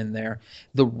once we're in there.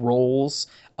 The rolls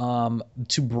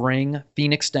to bring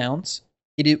Phoenix Downs.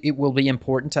 It will be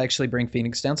important to actually bring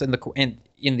Phoenix Downs. And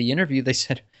in the interview, they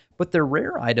said, but they're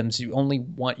rare items. You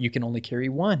can only carry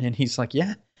one. And he's like,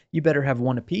 yeah, you better have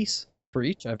one apiece for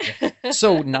each of you.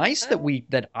 So nice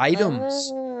that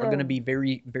items are going to be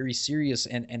very, very serious,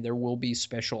 and there will be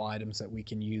special items that we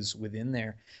can use within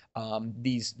there.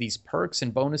 These perks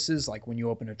and bonuses, like when you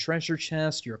open a treasure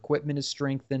chest, your equipment is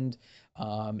strengthened.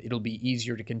 It'll be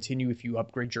easier to continue if you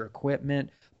upgrade your equipment.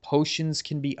 Potions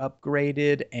can be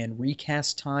upgraded, and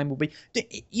recast time will be,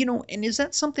 and is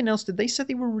that something else? Did they say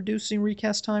they were reducing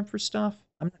recast time for stuff?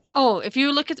 If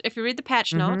you read the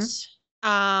patch notes,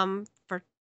 for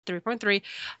 3.3,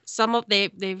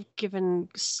 they've given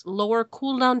lower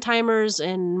cooldown timers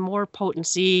and more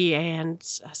potency, and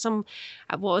some,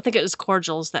 I think it was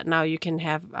cordials that now you can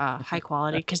have high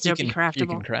quality because they'll be craftable. You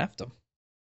can craft them.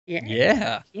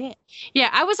 Yeah.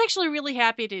 I was actually really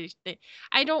happy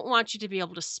I don't want you to be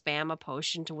able to spam a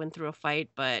potion to win through a fight,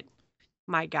 but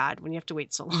my God, when you have to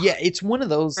wait so long. Yeah, it's one of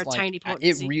those for tiny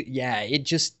potency.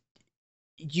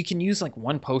 You can use like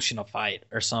one potion a fight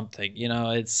or something.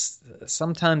 It's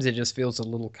sometimes it just feels a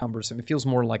little cumbersome. It feels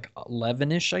more like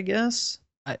 11-ish, I guess.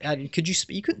 You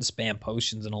couldn't spam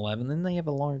potions in 11. Then they have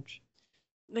a large.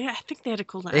 I think they had a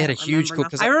cooldown. They had a huge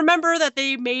cooldown. I remember that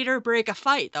they made or break a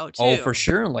fight though too. Oh, for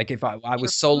sure. Like if I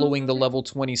was soloing the level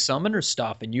 20 summoner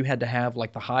stuff, and you had to have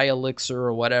like the high elixir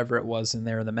or whatever it was in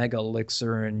there, the mega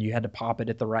elixir, and you had to pop it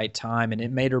at the right time, and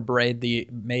it made or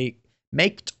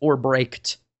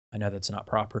breaked. I know that's not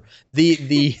proper. The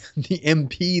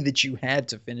MP that you had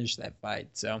to finish that fight.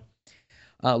 So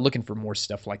looking for more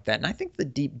stuff like that. And I think the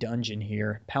deep dungeon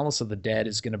here, Palace of the Dead,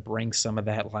 is going to bring some of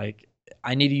that, like,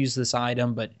 I need to use this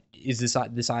item, but is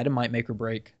this item might make or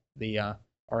break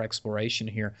our exploration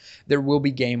here. There will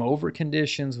be game over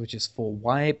conditions, which is full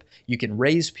wipe. You can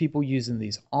raise people using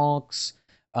these Onks.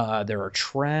 There are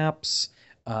traps.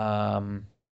 Looking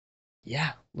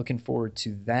forward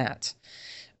to that.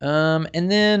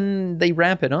 And then they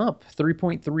wrap it up.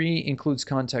 3.3 includes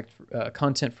content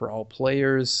for all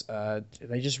players.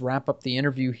 They just wrap up the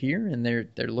interview here, and they're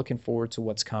looking forward to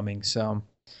what's coming. So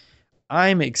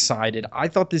I'm excited. I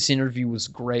thought this interview was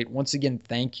great. Once again,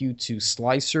 thank you to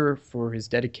Slicer for his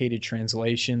dedicated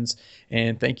translations,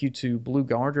 and thank you to Blue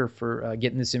Garter for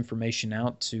getting this information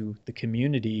out to the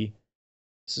community.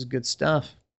 This is good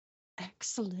stuff.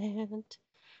 Excellent.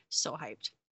 So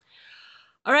hyped.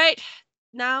 All right.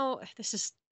 Now,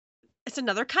 it's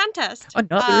another contest.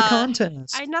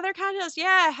 Another contest.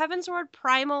 Yeah, Heavensward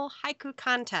Primal Haiku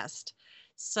Contest.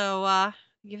 So,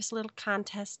 give us a little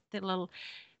contest, a little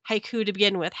haiku to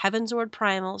begin with. Heavensward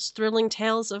Primals, thrilling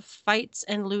tales of fights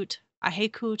and loot, a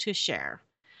haiku to share.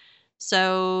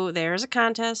 So there's a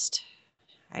contest.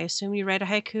 I assume you write a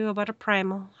haiku about a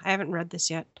primal. I haven't read this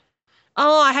yet.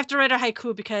 Oh, I have to write a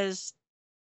haiku because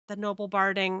the noble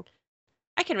barding.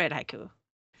 I can write a haiku.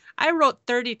 I wrote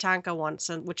 30 tanka once,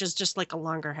 which is just like a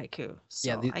longer haiku.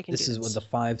 Yeah, So I can this do is this. with the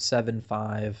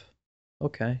 575.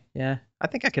 Okay, yeah, I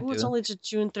think I could do It's it. only to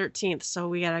June 13th, so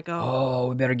we gotta go. Oh,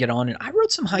 we better get on it. I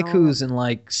wrote some No. haikus in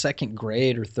like second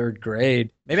grade or third grade.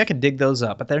 Maybe I could dig those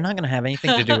up, but they're not going to have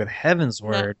anything to do with Heaven's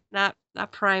Word. Not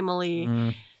primally.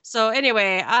 Mm. So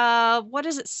anyway, what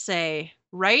does it say?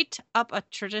 Write up a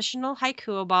traditional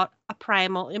haiku about a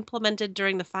primal implemented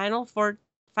during the Final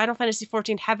Fantasy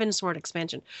XIV Heavensward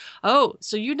expansion. Oh,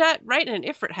 so you're not writing an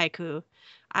Ifrit haiku.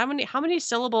 How many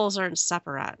syllables are in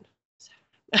Sephiroth?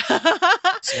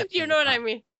 You know what I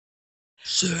mean?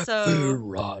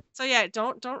 Sephiroth. So yeah,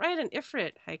 don't write an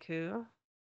Ifrit haiku.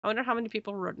 I wonder how many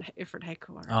people wrote an Ifrit haiku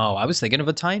already. Oh, I was thinking of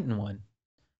a Titan one.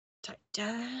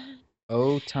 Titan.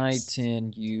 Oh,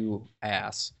 Titan, you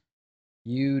ass.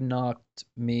 You knocked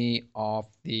me off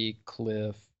the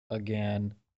cliff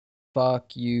again.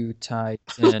 Fuck you,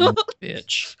 Titan,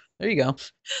 bitch. There you go.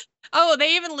 Oh,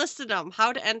 they even listed them.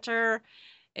 How to enter.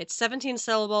 It's 17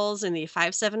 syllables in the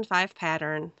 575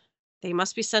 pattern. They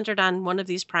must be centered on one of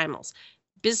these primals.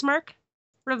 Bismarck,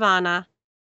 Ravana,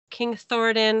 King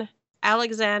Thoradin,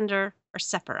 Alexander, or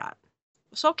Sephiroth.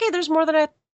 So, okay, there's more than I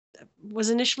was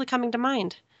initially coming to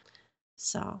mind.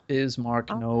 So Bismarck,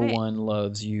 no right. one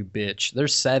loves you, bitch.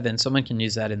 There's 7. Someone can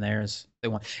use that in theirs. They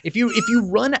want. If you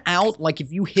run out, like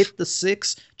if you hit the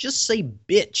 6, just say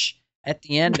bitch at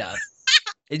the end of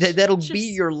it. That'll be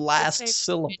your last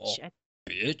syllable.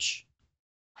 Bitch.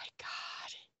 My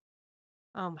God.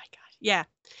 Oh my God. Yeah.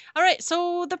 All right.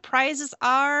 So the prizes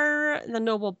are the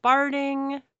Noble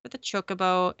Barding with the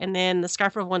Chocobo, and then the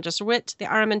Scarf of Wondrous Wit, the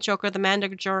Armament Choker, the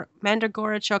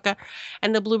Mandragora Choker,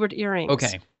 and the Bluebird Earrings.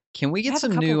 Okay. Can we get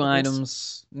some new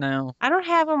items now? I don't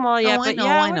have them all yet, but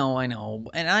I know.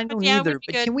 And I don't either.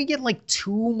 But can we get like 2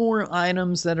 more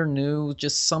items that are new?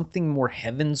 Just something more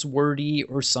Heavens wordy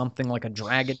or something like a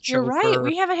Dragon Choker. You're right.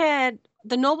 We haven't had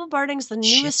the Noble Barding's the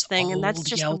newest thing, and that's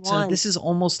just Yelta. the one. This is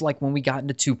almost like when we got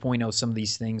into 2.0, some of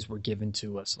these things were given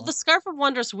to us. Well, the Scarf of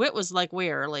Wondrous Wit was like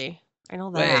way early. I know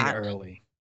that. Way early.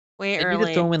 They need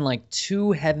to throw in like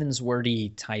 2 Heavens wordy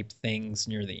type things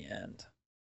near the end.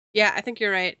 Yeah, I think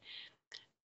you're right.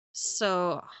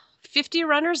 So 50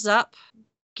 runners up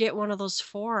get one of those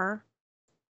 4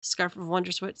 Scarf of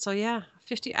Wondrous Wit. So yeah,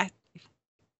 50. If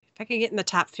I can get in the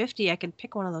top 50, I can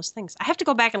pick one of those things. I have to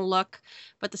go back and look,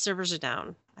 but the servers are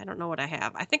down. I don't know what I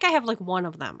have. I think I have like one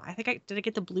of them. Did I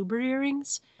get the Bluebird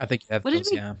Earrings? I think you have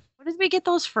those, yeah. Where did we get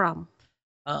those from?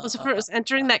 Was it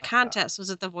entering that contest?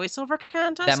 Was it the voiceover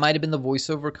contest? That might have been the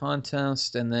voiceover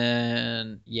contest, and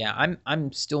then yeah,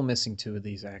 I'm still missing 2 of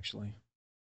these actually.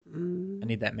 I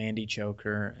need that Mandy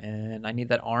Choker, and I need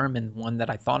that Armin one that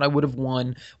I thought I would have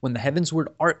won when the Heavensward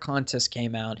art contest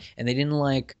came out, and they didn't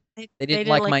like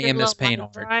my MS Paint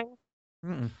art. I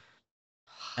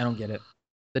don't get it.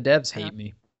 The devs hate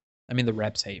me. I mean, the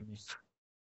reps hate me.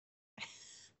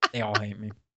 They all hate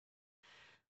me.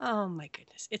 Oh my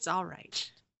goodness. It's all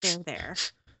right. They're there.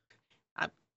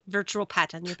 Virtual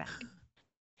pat on your back.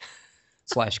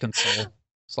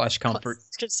 /console/comfort.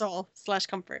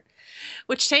 Console/comfort.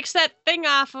 Which takes that thing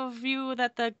off of you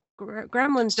that the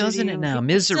gremlins do. Doesn't it now?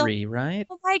 Misery, right?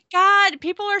 Oh my God.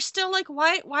 People are still like,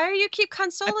 why are you keep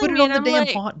consoling me? I put it on the damn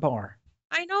hot bar.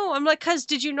 I know. I'm like, because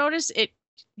did you notice it?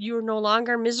 You're no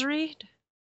longer miserable?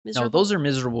 No, those are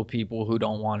miserable people who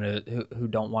don't want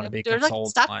to be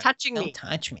consoled. Like, stop touching me. Don't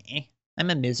touch me. I'm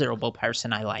a miserable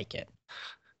person. I like it.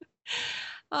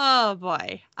 Oh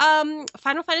boy.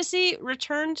 Final Fantasy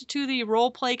returned to the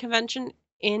role-play convention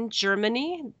in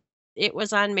Germany. It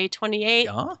was on May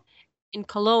 28th in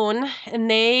Cologne,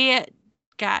 and they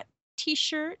got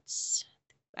t-shirts.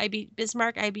 I beat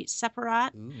Bismarck, I beat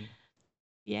Sephiroth. Ooh.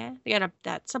 Yeah, they got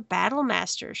that's a Battle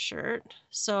Master shirt.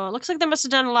 So it looks like they must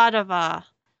have done a lot of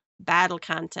battle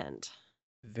content.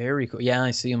 Very cool. Yeah, I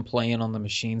see them playing on the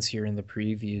machines here in the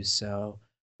preview, so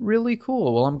really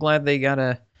cool. Well, I'm glad they got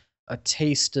a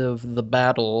taste of the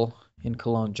battle in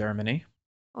Cologne, Germany.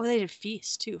 Oh, they did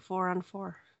Feast too,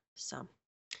 4-on-4. So,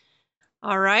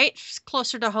 all right,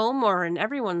 closer to home or in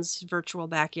everyone's virtual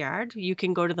backyard, you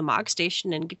can go to the Mog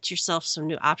Station and get yourself some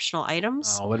new optional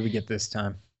items. Oh, what did we get this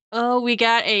time? Oh, we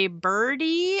got a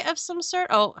birdie of some sort.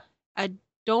 Oh, a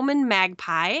Doman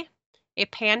magpie, a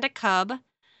panda cub.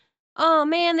 Oh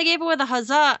man, they gave away the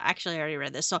huzzah. Actually, I already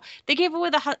read this. So they gave away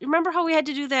the. Remember how we had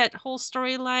to do that whole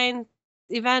storyline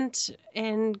event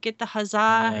and get the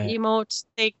huzzah emote?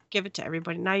 They give it to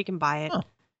everybody. Now you can buy it. Oh,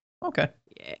 okay.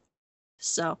 Yeah.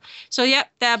 So yep,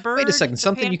 that bird. Wait a second, the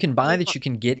something you can buy that panda- you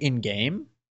can get in game?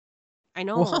 I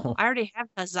know. Whoa. I already have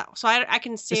Huzzah, so I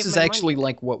can This save is my money actually with it.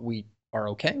 like what we are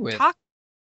okay with. Talk.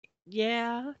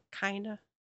 Yeah, kinda.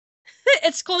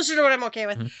 It's closer to what I'm okay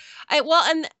with. Mhm.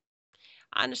 And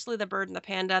honestly, the bird and the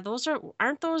panda,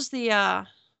 aren't those the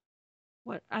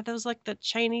what are those, like the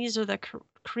Chinese or the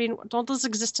Korean? Don't those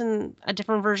exist in a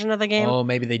different version of the game? Oh,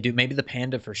 maybe they do. Maybe the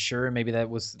panda for sure. Maybe that I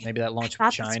launched with thought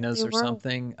that's what China's they or were.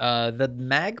 something. The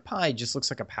magpie just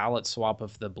looks like a palette swap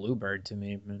of the bluebird to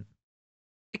me,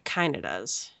 It kind of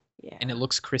does. and it Yeah.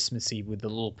 looks Christmassy with the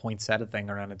little poinsettia thing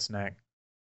around its neck.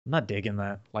 I'm not digging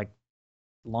that. Like,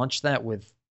 launch that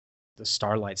with the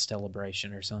Starlight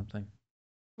Celebration or something.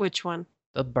 Which one?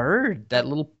 The bird, that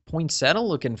little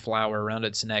poinsettia-looking flower around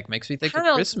its neck, makes me think of Kind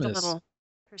of looks like a Christmas. little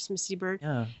Christmassy bird.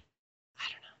 Yeah. I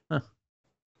don't know. Huh.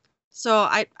 So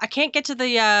I can't get to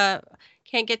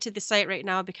the site right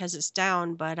now because it's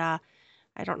down, but I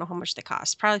don't know how much they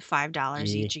cost. Probably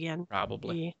 $5 Yeah, each again.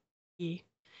 probably. Yeah.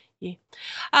 Yeah.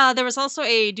 Yeah. There was also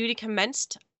a Duty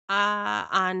Commenced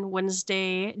on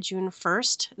Wednesday, June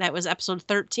 1st. That was episode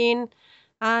 13.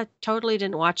 Totally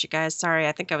didn't watch it, guys. Sorry,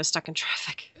 I think I was stuck in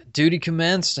traffic. Duty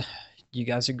commenced. You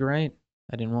guys are great.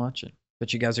 I didn't watch it,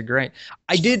 but you guys are great.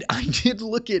 I did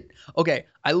look at, okay,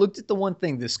 I looked at the one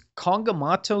thing, this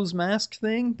Kongamato's mask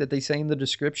thing that they say in the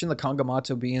description, the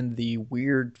Kongamato being the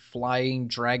weird flying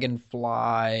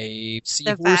dragonfly The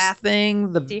seahorse Vath,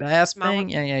 thing, the the Vath small thing.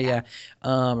 one. Yeah.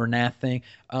 Or Nath thing.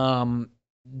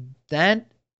 That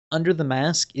under the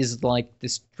mask is like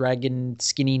this dragon,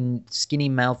 skinny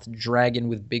mouthed dragon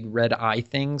with big red eye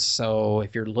things. So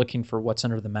if you're looking for what's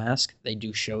under the mask, they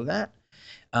do show that.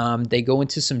 They go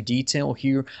into some detail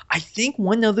here. I think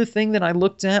one other thing that I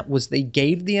looked at was they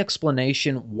gave the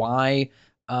explanation why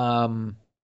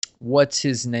what's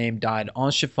his name died.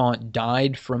 Enchifant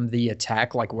died from the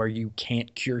attack, like where you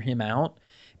can't cure him out.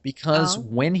 Because Oh.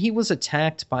 when he was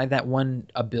attacked by that one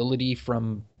ability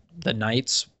from the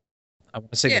Knights, I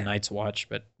want to say the Yeah. Night's Watch,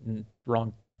 but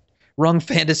wrong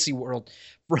fantasy world.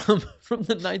 From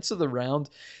the Knights of the Round,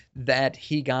 that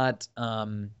he got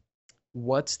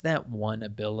what's that one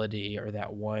ability or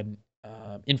that one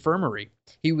infirmary?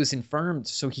 He was infirmed,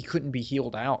 so he couldn't be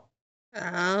healed out.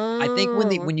 I think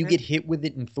when Oh, when you okay. get hit with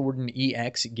it in Thornton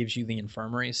EX, it gives you the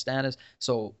infirmary status.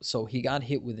 So he got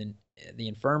hit with the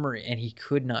infirmary, and he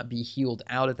could not be healed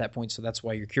out at that point. So that's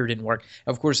why your cure didn't work.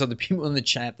 Of course, other people in the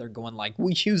chat, they're going like,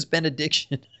 "We use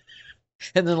benediction,"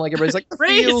 and then like everybody's like, "The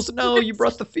Raise. feels, no, you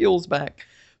brought the feels back."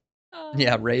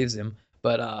 Yeah, Oh. raise him.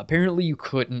 But apparently you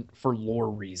couldn't for lore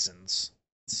reasons.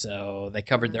 So they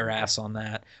covered their ass on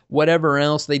that. Whatever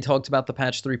else, they talked about the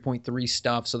patch 3.3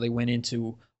 stuff. So they went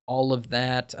into all of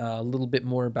that. A little bit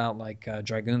more about like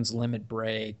Dragoon's Limit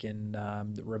Break and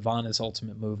Ravana's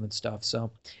Ultimate Movement stuff. So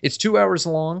it's 2 hours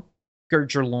long.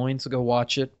 Gird your loins to go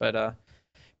watch it. But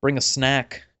bring a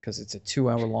snack because it's a 2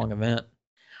 hour long event.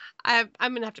 I'm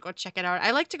gonna have to go check it out.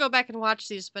 I like to go back and watch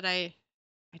these, but I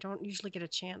don't usually get a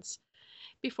chance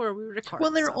before we record. Well,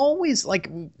 they're so. always like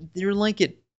they're like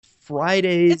at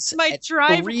Fridays It's my at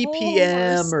drive 3 home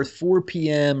p.m. or or 4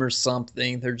 p.m. or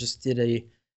something. They're just did a.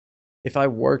 If I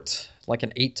worked like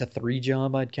an 8 to 3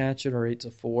 job, I'd catch it, or 8 to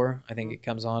 4. I think it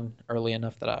comes on early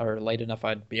enough or late enough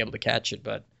I'd be able to catch it.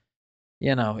 But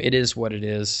it is what it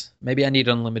is. Maybe I need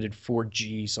unlimited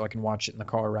 4G so I can watch it in the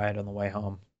car ride on the way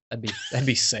home. That'd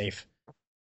be safe.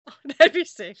 That'd be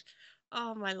safe.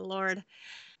 Oh my lord.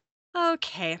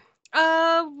 Okay.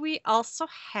 We also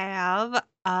have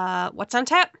what's on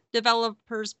tap?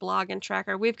 Developers blog and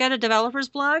tracker. We've got a developers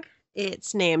blog.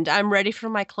 It's named "I'm Ready for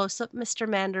My Close-Up, Mr.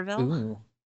 Manderville." Ooh.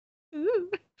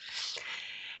 Ooh.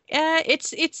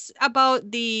 It's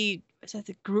about the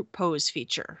group pose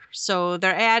feature. So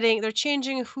they're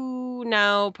changing who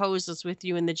now poses with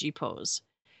you in the G pose.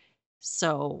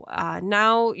 So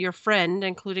now your friend,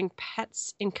 including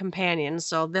pets and companions,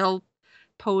 so they'll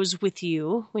pose with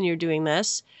you when you're doing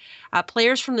this.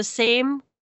 Players from the same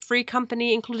free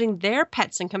company, including their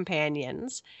pets and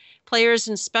companions. Players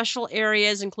in special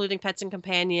areas, including pets and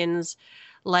companions,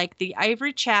 like the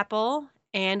Ivory Chapel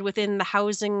and within the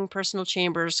housing personal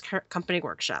chambers company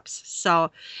workshops.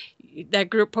 So that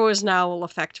group pose now will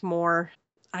affect more.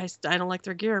 I don't like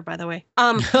their gear, by the way.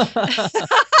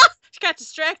 Got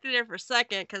distracted there for a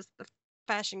second because the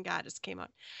fashion goddess came out.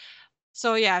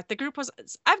 So yeah, the group pose.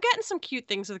 I've gotten some cute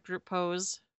things with group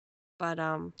pose, but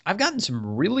I've gotten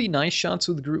some really nice shots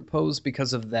with group pose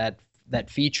because of that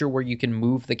feature where you can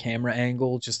move the camera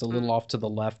angle just a little off to the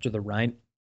left or the right.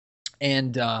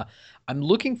 And I'm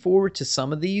looking forward to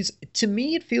some of these. To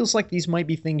me, it feels like these might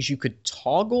be things you could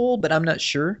toggle, but I'm not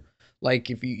sure. Like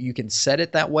if you can set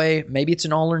it that way, maybe it's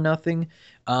an all or nothing.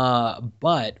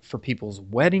 But for people's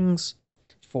weddings,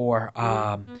 for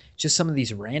Mhm. just some of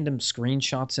these random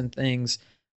screenshots and things,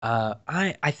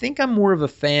 I think I'm more of a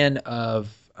fan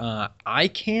of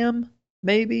iCam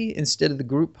maybe instead of the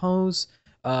group pose.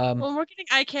 Um, Well, we're getting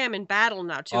iCam in battle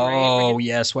now too, right? We're Oh getting.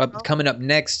 yes, well Oh, coming up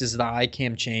next is the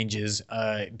iCam changes,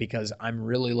 because I'm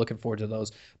really looking forward to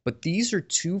those. But these are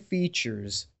two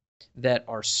features that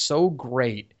are so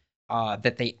great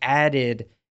that they added,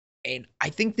 and I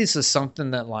think this is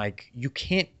something that like you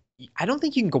can't. I don't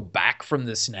think you can go back from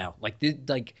this now. Like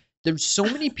there's so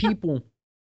many people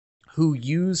who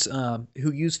use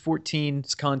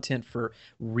 14's content for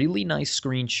really nice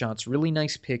screenshots, really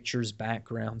nice pictures,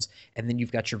 backgrounds, and then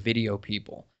you've got your video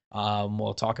people.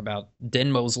 We'll talk about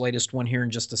Denmo's latest one here in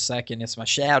just a second. It's my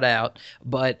shout out,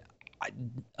 but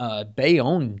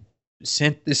Bayonne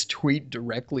sent this tweet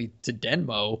directly to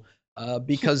Denmo.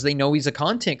 Because they know he's a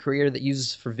content creator that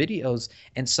uses for videos,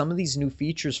 and some of these new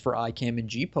features for iCam and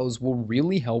GPose will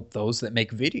really help those that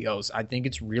make videos. I think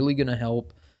it's really going to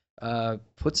help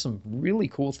put some really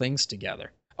cool things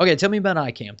together. Okay, tell me about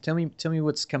iCam. Tell me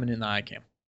what's coming in the iCam.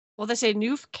 well, they say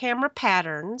new camera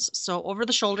patterns, so over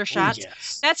the shoulder Oh shots.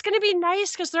 yes. That's going to be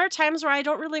nice because there are times where I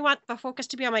don't really want the focus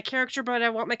to be on my character, but I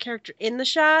want my character in the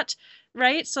shot,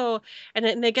 right? So, and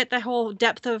then they get the whole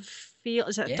depth of field.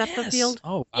 Is that depth of Yes. field?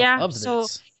 Oh, I Yeah. love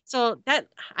this. So that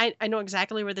I know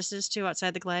exactly where this is too,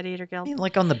 outside the Gladiator I Guild. mean,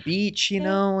 like on the beach,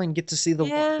 Yeah. and get to see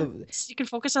Yeah. the So you can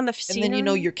focus on the and then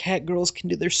scenery. your cat girls can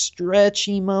do their stretch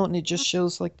emote, and it just Mhm.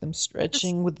 shows like them This-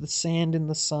 stretching with the sand and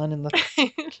the sun and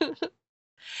the.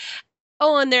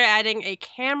 Oh, and they're adding a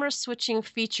camera switching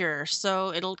feature,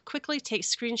 so it'll quickly take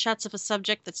screenshots of a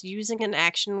subject that's using an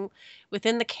action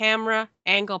within the camera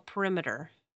angle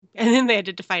perimeter. And then they had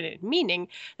to define it, meaning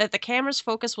that the camera's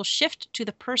focus will shift to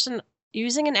the person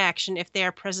using an action if they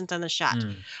are present on the shot.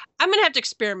 Mm. I'm gonna have to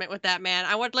experiment with that, man.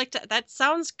 I would like to. That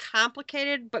sounds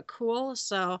complicated but cool.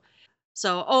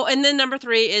 Oh, and then number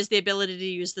three is the ability to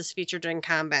use this feature during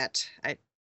combat.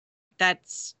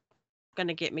 That's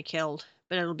gonna get me killed,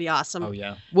 but it'll be Oh awesome.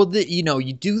 yeah. Well,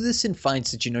 you do this in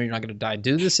fights that you know you're not going to die.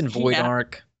 Do this in Void Yeah.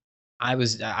 Arc.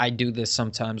 I do this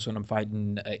sometimes when I'm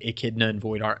fighting Echidna and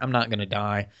Void Arc. I'm not going to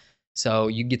die. So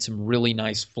you get some really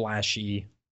nice flashy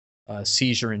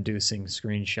seizure inducing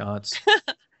screenshots.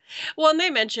 Well, and they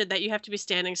mentioned that you have to be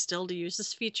standing still to use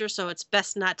this feature, so it's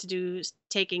best not to do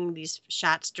taking these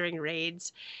shots during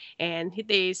raids. And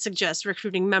they suggest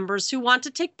recruiting members who want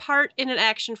to take part in an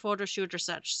action photo shoot or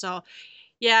such. So,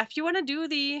 yeah, if you want to do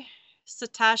the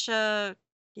Satasha,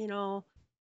 you know,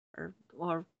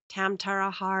 or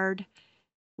Tamtara hard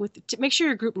with to make sure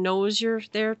your group knows you're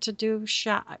there to do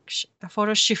a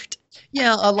photo shoot.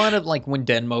 Yeah, a lot of like when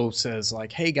Denmo says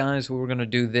like, "Hey guys, we were going to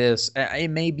do this." It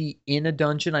may be in a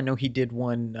dungeon. I know he did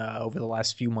one over the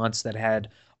last few months that had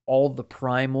all the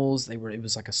primals. It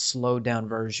was like a slowed down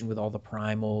version with all the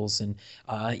primals,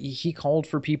 and he called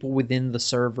for people within the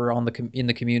server in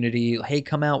the community. Hey,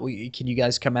 come out! Can you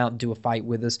guys come out and do a fight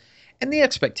with us? And the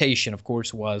expectation, of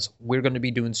course, was we're going to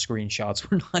be doing screenshots.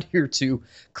 We're not here to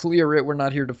clear it. We're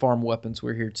not here to farm weapons.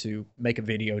 We're here to make a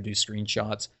video, do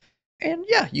screenshots. And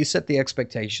yeah, you set the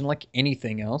expectation like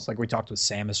anything else. Like we talked with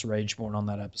Samus Rageborn on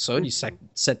that episode. You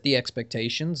set the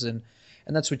expectations, and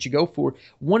that's what you go for.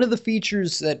 One of the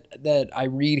features that I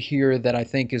read here that I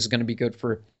think is going to be good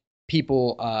for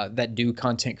people that do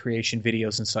content creation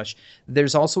videos and such.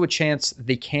 There's also a chance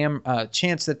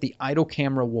chance that the idle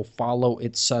camera will follow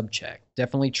its subject.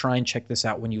 Definitely try and check this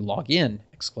out when you log in!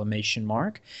 Exclamation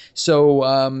mark.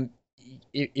 So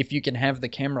if you can have the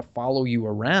camera follow you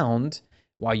around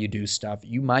while you do stuff,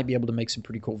 you might be able to make some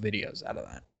pretty cool videos out of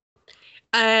that.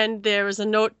 And there was a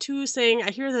note too saying,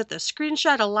 "I hear that the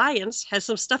Screenshot Alliance has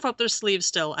some stuff up their sleeves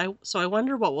still. I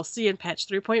wonder what we'll see in patch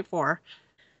 3.4."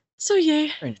 So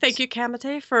yay! Very Thank nice. you,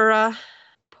 Kamate, for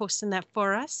posting that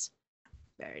for us.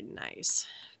 Very nice,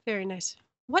 very nice.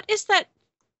 What is that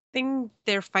thing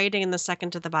they're fighting in the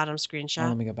second to the bottom Let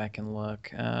screenshot? me go back and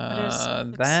look. What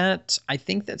is That I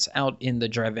think that's out in the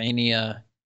Dravania.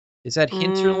 Is that Mm,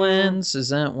 Hinterlands? Is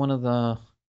that one of the?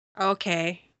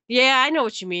 okay. Yeah, I know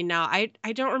what you mean now. I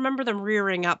don't remember them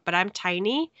rearing up, but I'm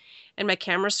tiny, and my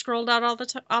camera scrolled out all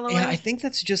the Yeah, I way. think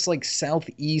that's just like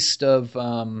southeast of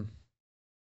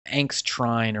Angst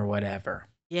Shrine or whatever.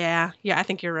 Yeah, yeah, I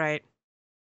think you're right.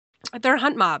 They're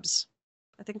hunt mobs.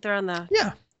 I think they're on the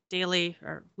Yeah. daily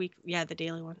or week. Yeah, the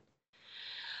daily one.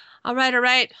 All right, all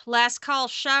right. Last call.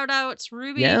 Shout outs.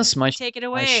 Ruby, Yes, my take it my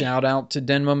away. shout out to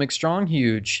Denmo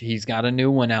McStronghuge. He's got a new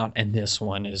one out, and this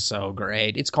one is so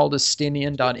great. It's called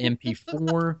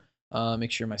Astinian.mp4.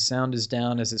 Make sure my sound is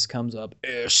down as this comes up.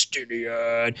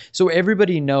 Estinian. So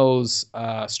everybody knows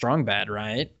Strong Bad,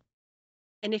 right?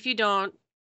 And if you don't,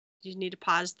 you need to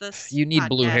pause this. You need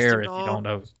blue podcast hair and if you don't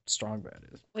know what Strong Bad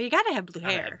is. Well, you gotta have blue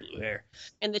Gotta hair. have blue hair.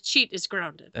 And the cheat is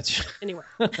grounded. That's Anyway.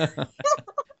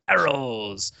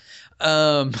 arrows.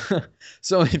 So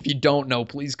if you don't know,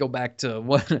 please go back to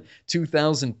what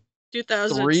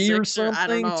 2003 or something. I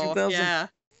don't know. 2004. Yeah.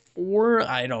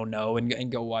 I don't know,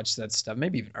 and go watch that stuff.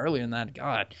 Maybe even earlier than that.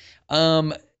 God.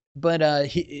 But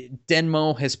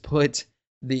Denmo has put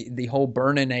the whole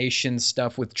Burnination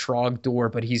stuff with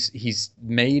Trogdor, but he's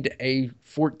made a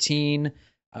 14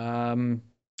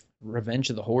 Revenge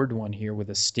of the Horde one here with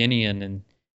Estinian, and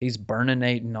he's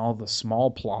burninating all the small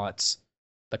plots,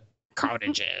 the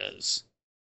cottages.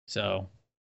 So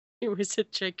It was a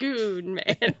dragoon,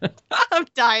 man. I'm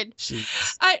dying. jeez.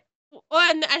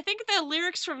 And I think the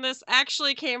lyrics from this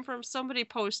actually came from somebody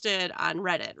posted on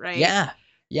Reddit, right? Yeah.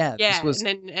 Yeah. This was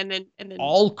and then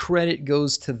all credit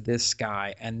goes to this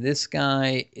guy, and this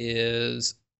guy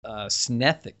is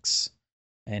Snethix,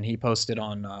 and he posted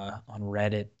on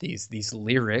Reddit these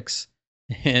lyrics,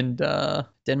 and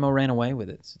Denmo ran away with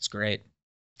it. It's great.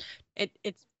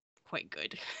 It's quite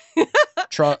good.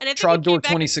 Trogdor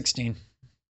 2016.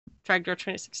 Trogdor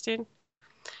 2016.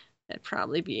 That'd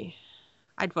probably be.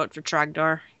 I'd vote for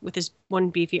Trogdor with his one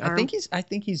beefy arm. I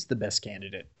think he's the best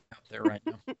candidate out there right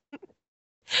now.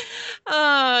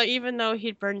 Even though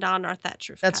he'd burn down our thatch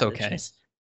roof. That's cottages. okay.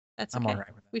 That's I'm okay. all right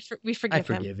with that. We forgive him. I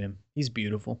forgive him. He's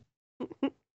beautiful.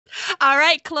 All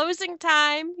right, closing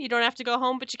time. You don't have to go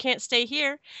home, but you can't stay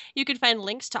here. You can find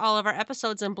links to all of our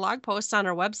episodes and blog posts on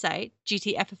our website,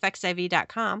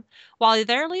 gtffxiv.com. While you're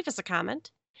there, leave us a comment.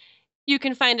 You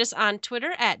can find us on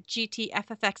Twitter at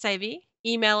gtffxiv.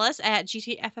 Email us at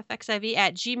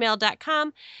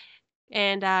gtffxiv@gmail.com.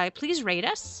 And please rate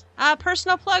us.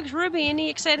 Personal plugs. Ruby, any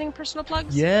exciting personal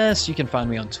plugs? Yes, you can find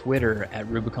me on Twitter at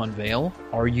RubiconVale,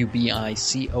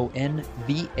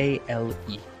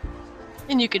 RubiconVale.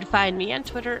 And you can find me on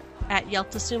Twitter at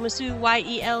Yeltasumasu,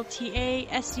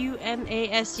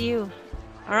 YELTASUMASU.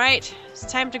 All right,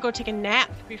 it's time to go take a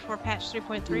nap before patch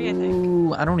 3.3, I think.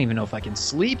 Ooh, I don't even know if I can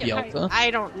sleep, Yelta.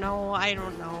 I don't know. I'm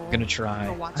gonna try.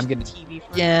 I'm gonna TV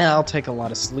for I'll take a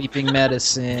lot of sleeping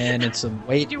medicine and some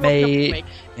weight mate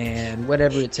and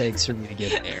whatever it takes for me to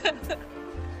get there.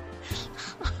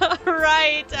 All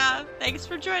right. Thanks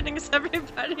for joining us,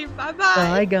 everybody. Bye-bye.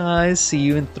 Bye, guys. See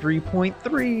you in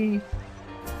 3.3.